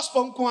had a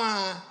gospel.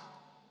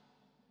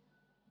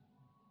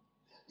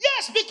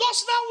 Yes,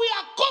 because now we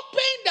are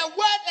copying the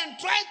word and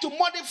trying to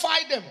modify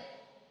them.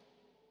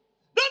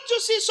 Don't you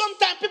see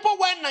sometimes people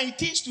wear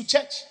 90s to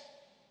church?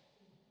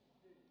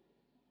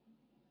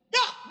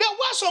 Yeah, they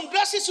wear some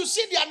dresses, you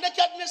see their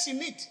nakedness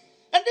in it.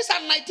 And these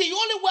are 90, you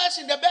only wear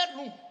in the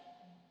bedroom.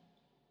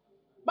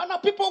 But now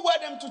people wear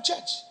them to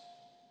church.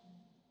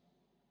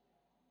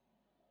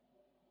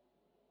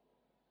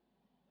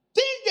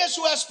 Things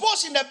they were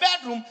exposed in the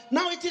bedroom,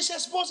 now it is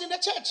exposed in the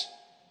church.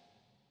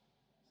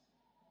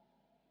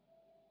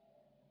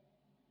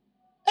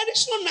 And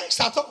it's not nice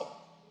at all.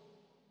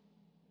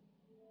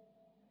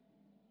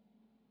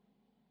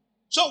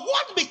 So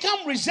what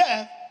become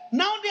reserved,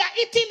 now they are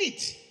eating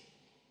it.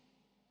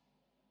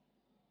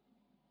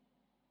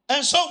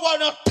 And so when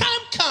the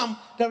time comes,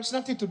 there is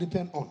nothing to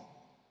depend on.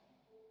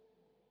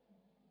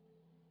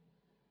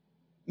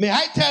 May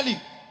I tell you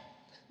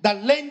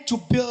that learn to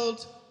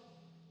build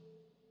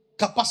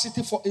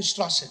capacity for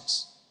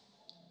instructions.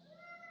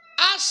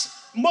 As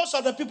most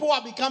of the people who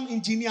have become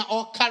engineer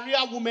or career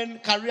women,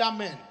 career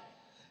men,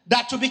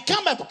 that to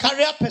become a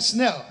career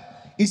personnel,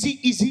 is it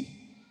easy?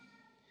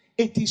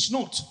 It is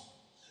not.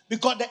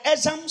 Because the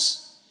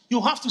exams,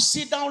 you have to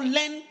sit down,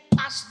 learn,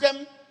 pass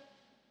them,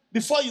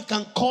 before you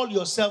can call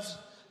yourself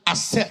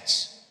as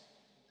such.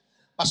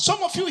 But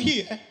some of you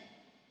here,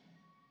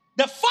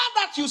 the fact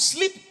that you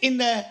sleep in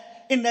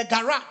the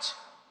garage,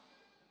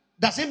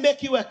 does it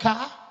make you a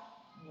car?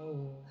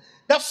 No.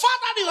 The fact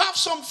that you have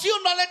some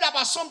few knowledge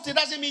about something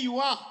doesn't mean you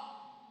are.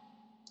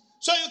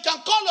 So you can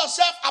call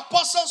yourself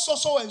apostle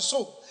so and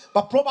so,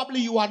 but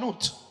probably you are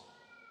not.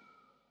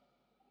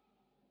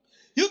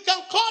 You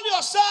can call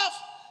yourself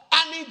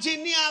an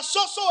engineer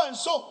so and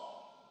so,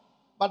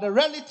 but the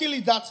reality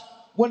is that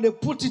when they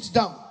put it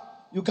down,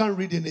 you can't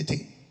read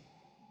anything.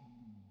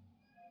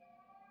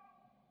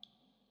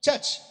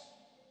 Church,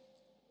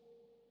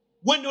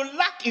 when you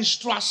lack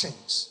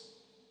instructions,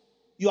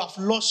 you have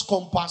lost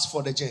compass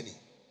for the journey.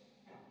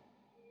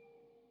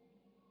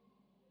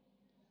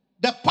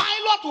 The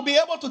pilot will be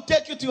able to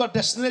take you to your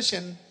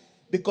destination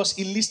because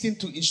he listened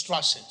to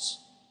instructions.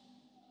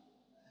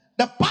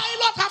 The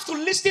pilot has to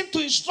listen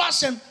to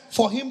instruction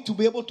for him to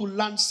be able to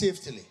land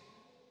safely.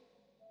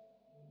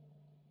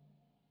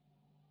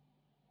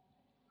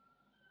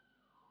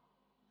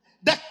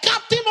 The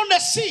captain on the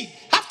sea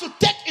has to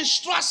take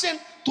instruction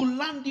to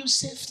land you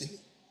safely.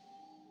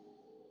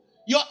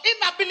 Your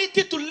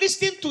inability to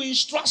listen to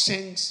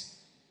instructions,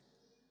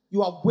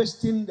 you are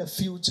wasting the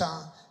future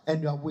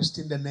and you are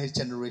wasting the next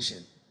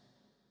generation.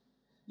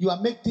 You are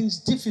making things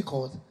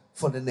difficult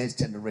for the next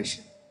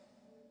generation.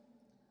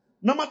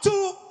 Number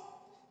two,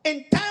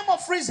 in time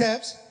of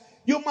reserves,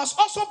 you must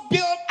also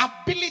build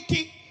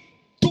ability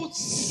to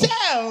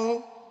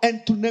sell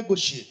and to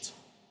negotiate.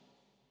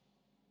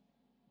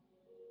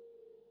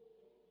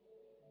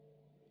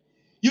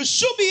 You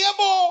should be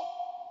able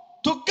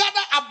to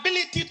gather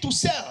ability to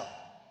sell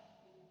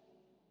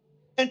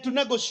and to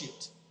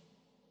negotiate.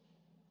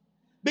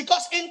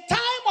 Because in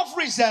time of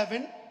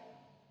reserving,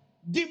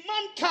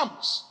 demand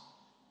comes.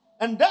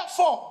 And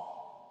therefore,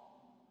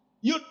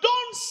 you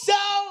don't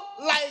sell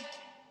like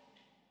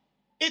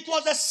it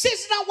was a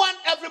seasonal one,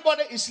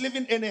 everybody is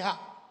living anyhow.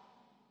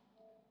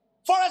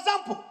 For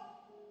example,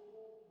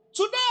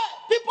 today,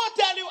 people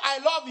tell you, I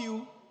love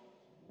you.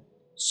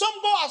 Some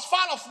go as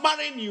far as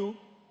marrying you.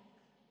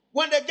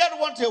 When they get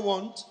what they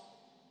want,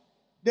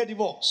 they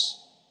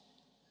divorce.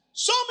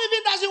 Some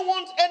even doesn't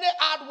want any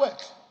hard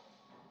work.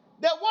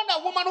 They want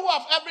a woman who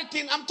have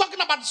everything. I'm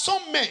talking about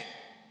some men.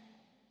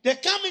 They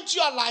come into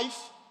your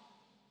life.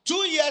 2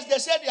 years, they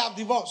say they have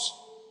divorced.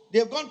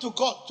 They've gone to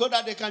court so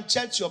that they can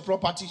check your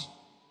property.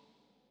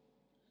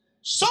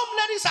 Some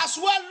ladies as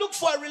well look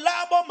for a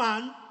reliable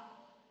man,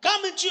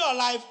 come into your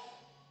life,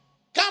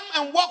 come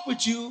and work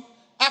with you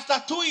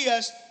after 2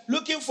 years,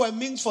 looking for a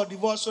means for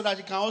divorce so that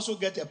you can also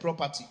get a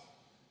property.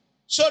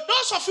 So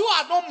those of you who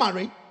are not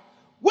married,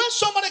 when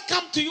somebody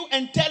come to you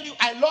and tell you,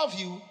 I love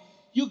you,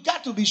 you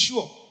got to be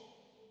sure.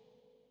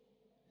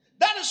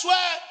 That is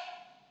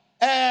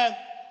where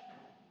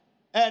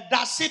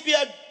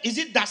Dasibia, is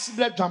it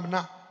Dasibia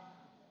Dramana?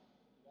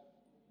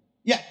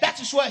 Yeah,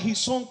 that is where his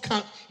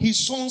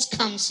sons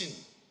comes in.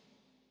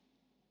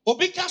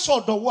 Obika so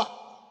dowa,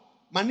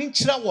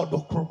 maninchira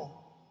wodokro.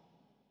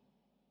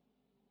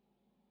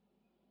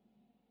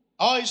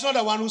 Oh, he's not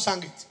the one who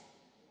sang it.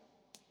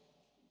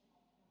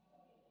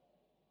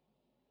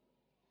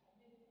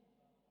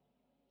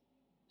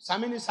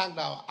 Samini sang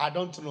that, I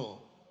don't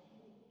know.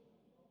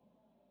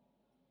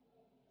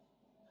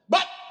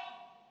 But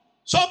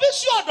so be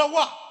sure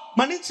dowa,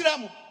 maninchira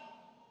mu.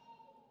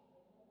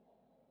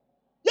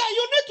 Yeah,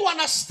 you need to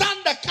understand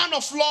the kind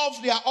of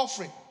love they are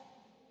offering.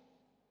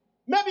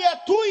 Maybe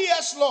a 2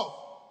 years love.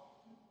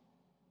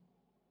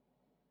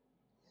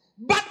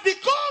 But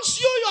because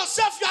you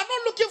yourself, you are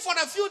not looking for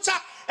the future,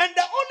 and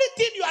the only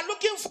thing you are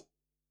looking for,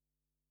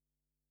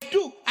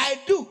 I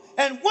do,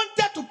 and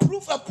wanted to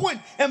prove a point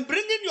and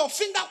bring in your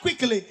finger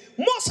quickly,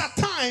 most of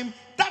the time,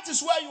 that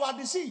is where you are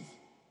deceived.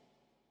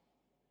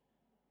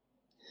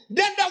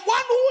 Then the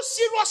one who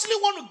seriously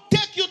want to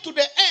take you to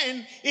the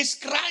end is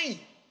crying.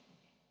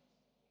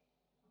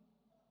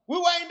 We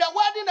were in the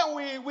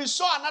wedding and we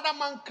saw another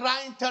man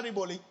crying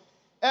terribly.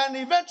 And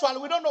eventually,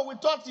 we don't know, we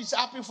thought he's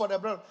happy for the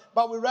brother.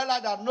 But we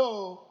realized that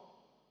no,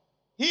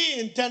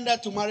 he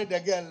intended to marry the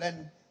girl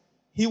and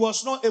he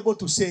was not able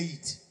to say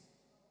it.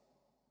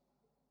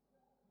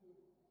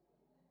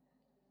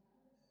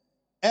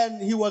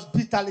 And he was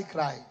bitterly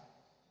crying.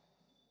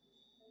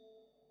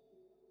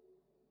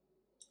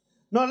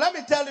 Now, let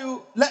me tell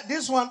you,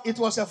 this one, it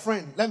was a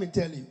friend. Let me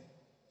tell you,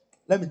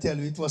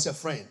 it was a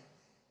friend.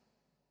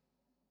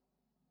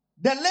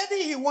 The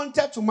lady he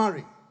wanted to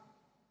marry,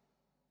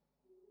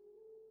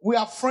 we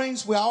are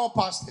friends, we are all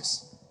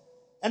pastors.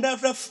 And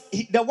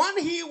the one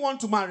he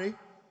wants to marry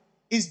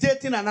is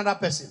dating another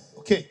person.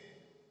 Okay.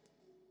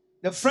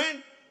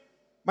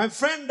 My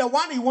friend, the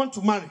one he wants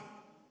to marry,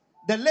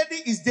 The lady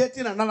is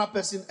dating another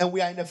person and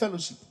we are in a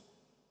fellowship.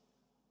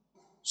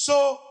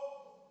 So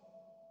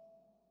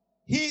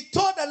he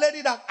told the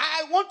lady that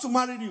I want to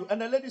marry you.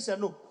 And the lady said,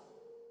 no.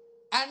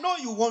 I know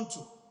you want to.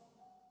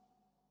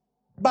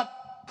 But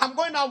I'm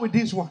going out with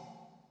this one.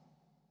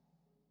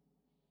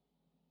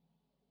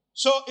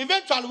 So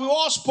eventually we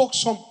all spoke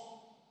some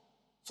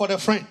for the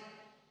friend.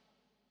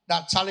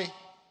 That Charlie,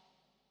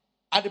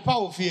 at the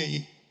power of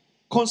fear,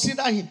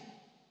 consider him.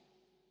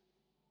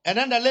 And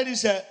then the lady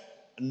said,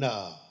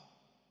 no.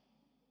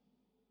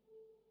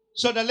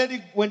 So the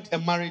lady went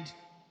and married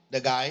the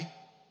guy.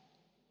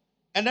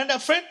 And then the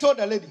friend told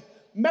the lady,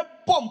 me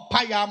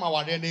pompaya ma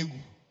ware negu.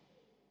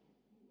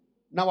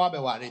 Na wa be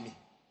ware me.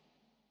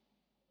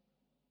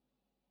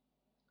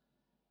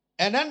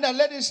 And then the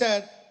lady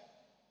said,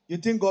 you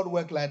think God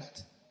work like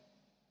that?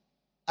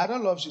 I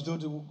don't know if she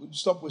told you,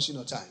 stop wasting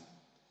your time.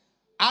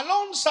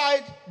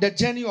 Alongside the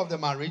journey of the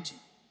marriage,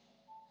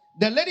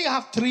 the lady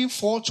have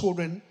 3-4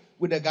 children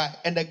with the guy,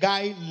 and the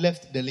guy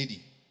left the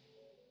lady.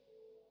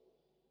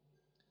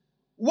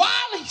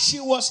 While she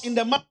was in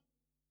the marriage,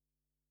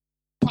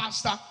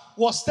 pastor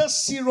was still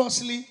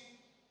seriously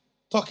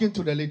talking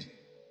to the lady.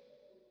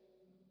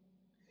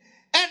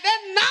 And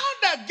then now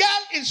the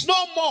girl is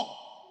no more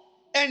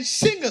and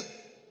single.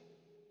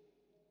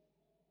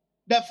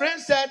 The friend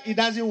said he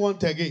doesn't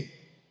want again.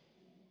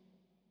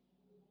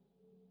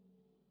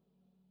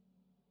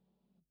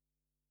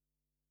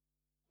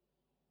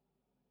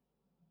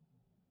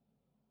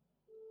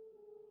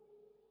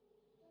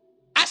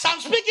 As I'm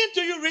speaking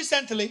to you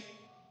recently,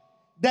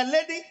 the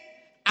lady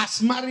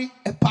has married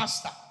a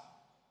pastor.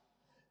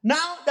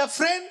 Now the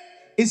friend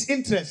is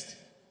interested.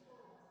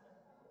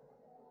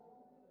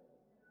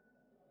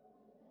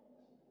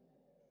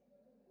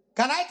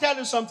 Can I tell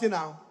you something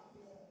now?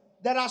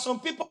 There are some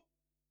people.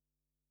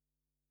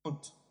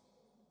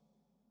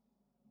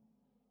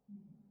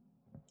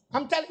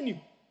 I'm telling you.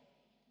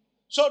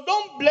 So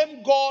don't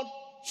blame God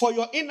for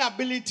your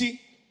inability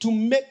to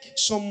make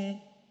some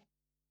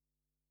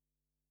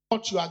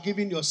what you are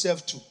giving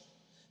yourself to.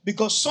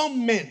 Because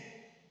some men,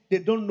 they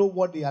don't know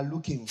what they are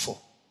looking for.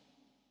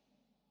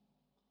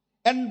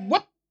 And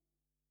what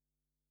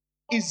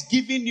is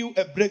giving you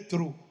a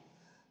breakthrough?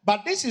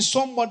 But this is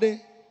somebody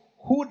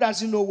who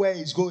doesn't know where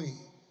he's going.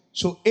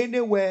 So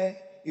anywhere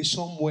is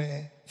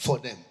somewhere for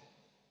them.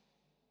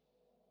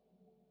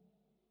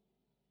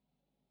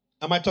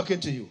 Am I talking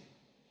to you?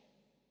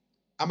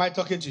 Am I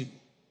talking to you?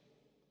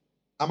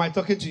 Am I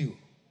talking to you?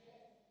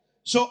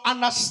 So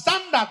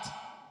understand that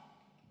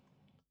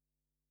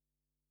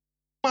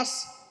you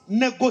must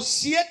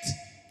negotiate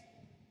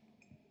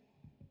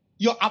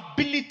your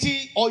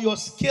ability or your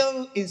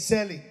skill in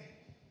selling.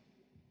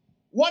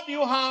 What do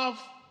you have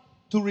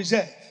to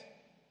reserve?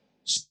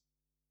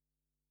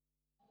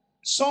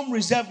 Some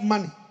reserve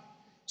money.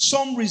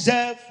 Some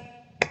reserve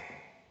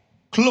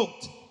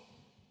clothes.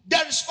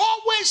 There is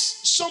always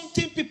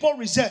something people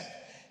reserve.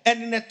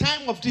 And in a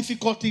time of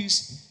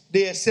difficulties,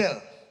 they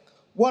excel.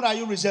 What are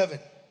you reserving?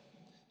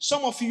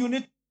 Some of you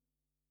need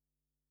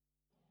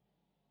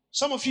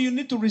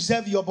to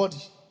reserve your body.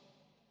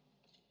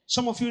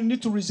 Some of you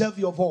need to reserve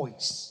your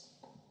voice.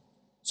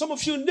 Some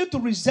of you need to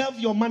reserve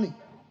your money.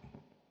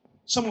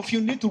 Some of you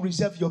need to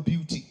reserve your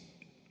beauty.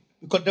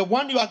 Because the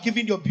one you are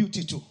giving your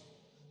beauty to,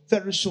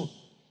 very soon,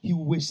 he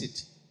will waste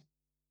it.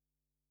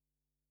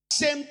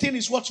 Same thing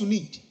is what you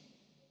need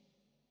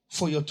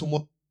for your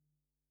tomorrow.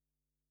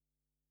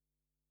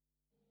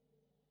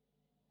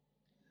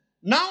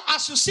 Now,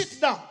 as you sit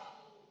down,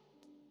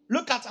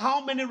 look at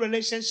how many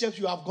relationships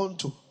you have gone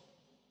to.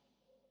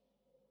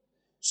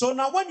 So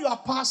now when you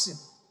are passing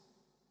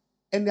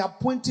and they are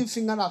pointing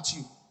finger at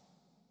you,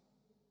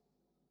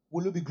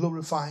 will you be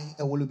glorifying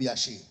and will you be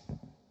ashamed?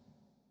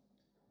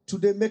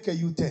 Today, make a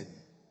U-turn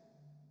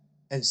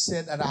and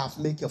say that I have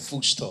made a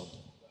full stop.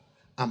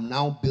 I'm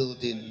now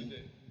building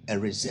a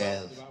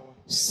reserve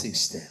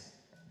system.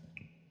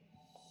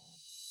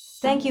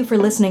 Thank you for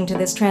listening to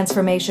this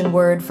transformation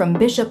word from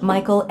Bishop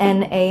Michael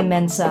N.A.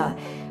 Mensah.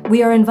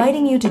 We are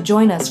inviting you to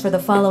join us for the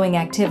following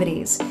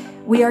activities.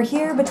 We are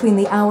here between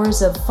the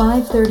hours of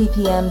 5:30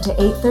 p.m. to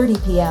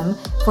 8:30 p.m.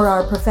 for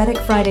our Prophetic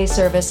Friday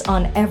service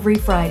on every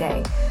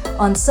Friday.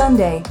 On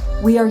Sunday,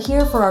 we are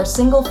here for our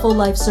single full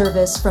life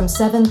service from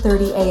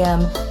 7:30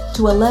 a.m.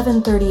 to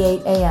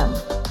 11:38 a.m.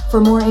 For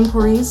more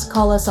inquiries,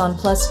 call us on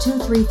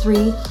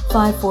 +233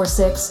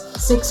 546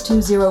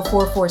 620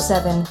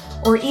 447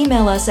 or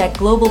email us at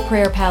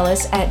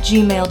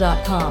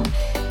globalprayerpalace@gmail.com.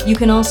 You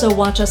can also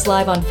watch us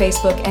live on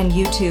Facebook and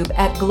YouTube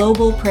at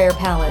Global Prayer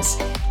Palace.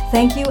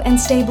 Thank you and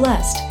stay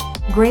blessed.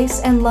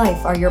 Grace and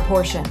life are your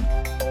portion.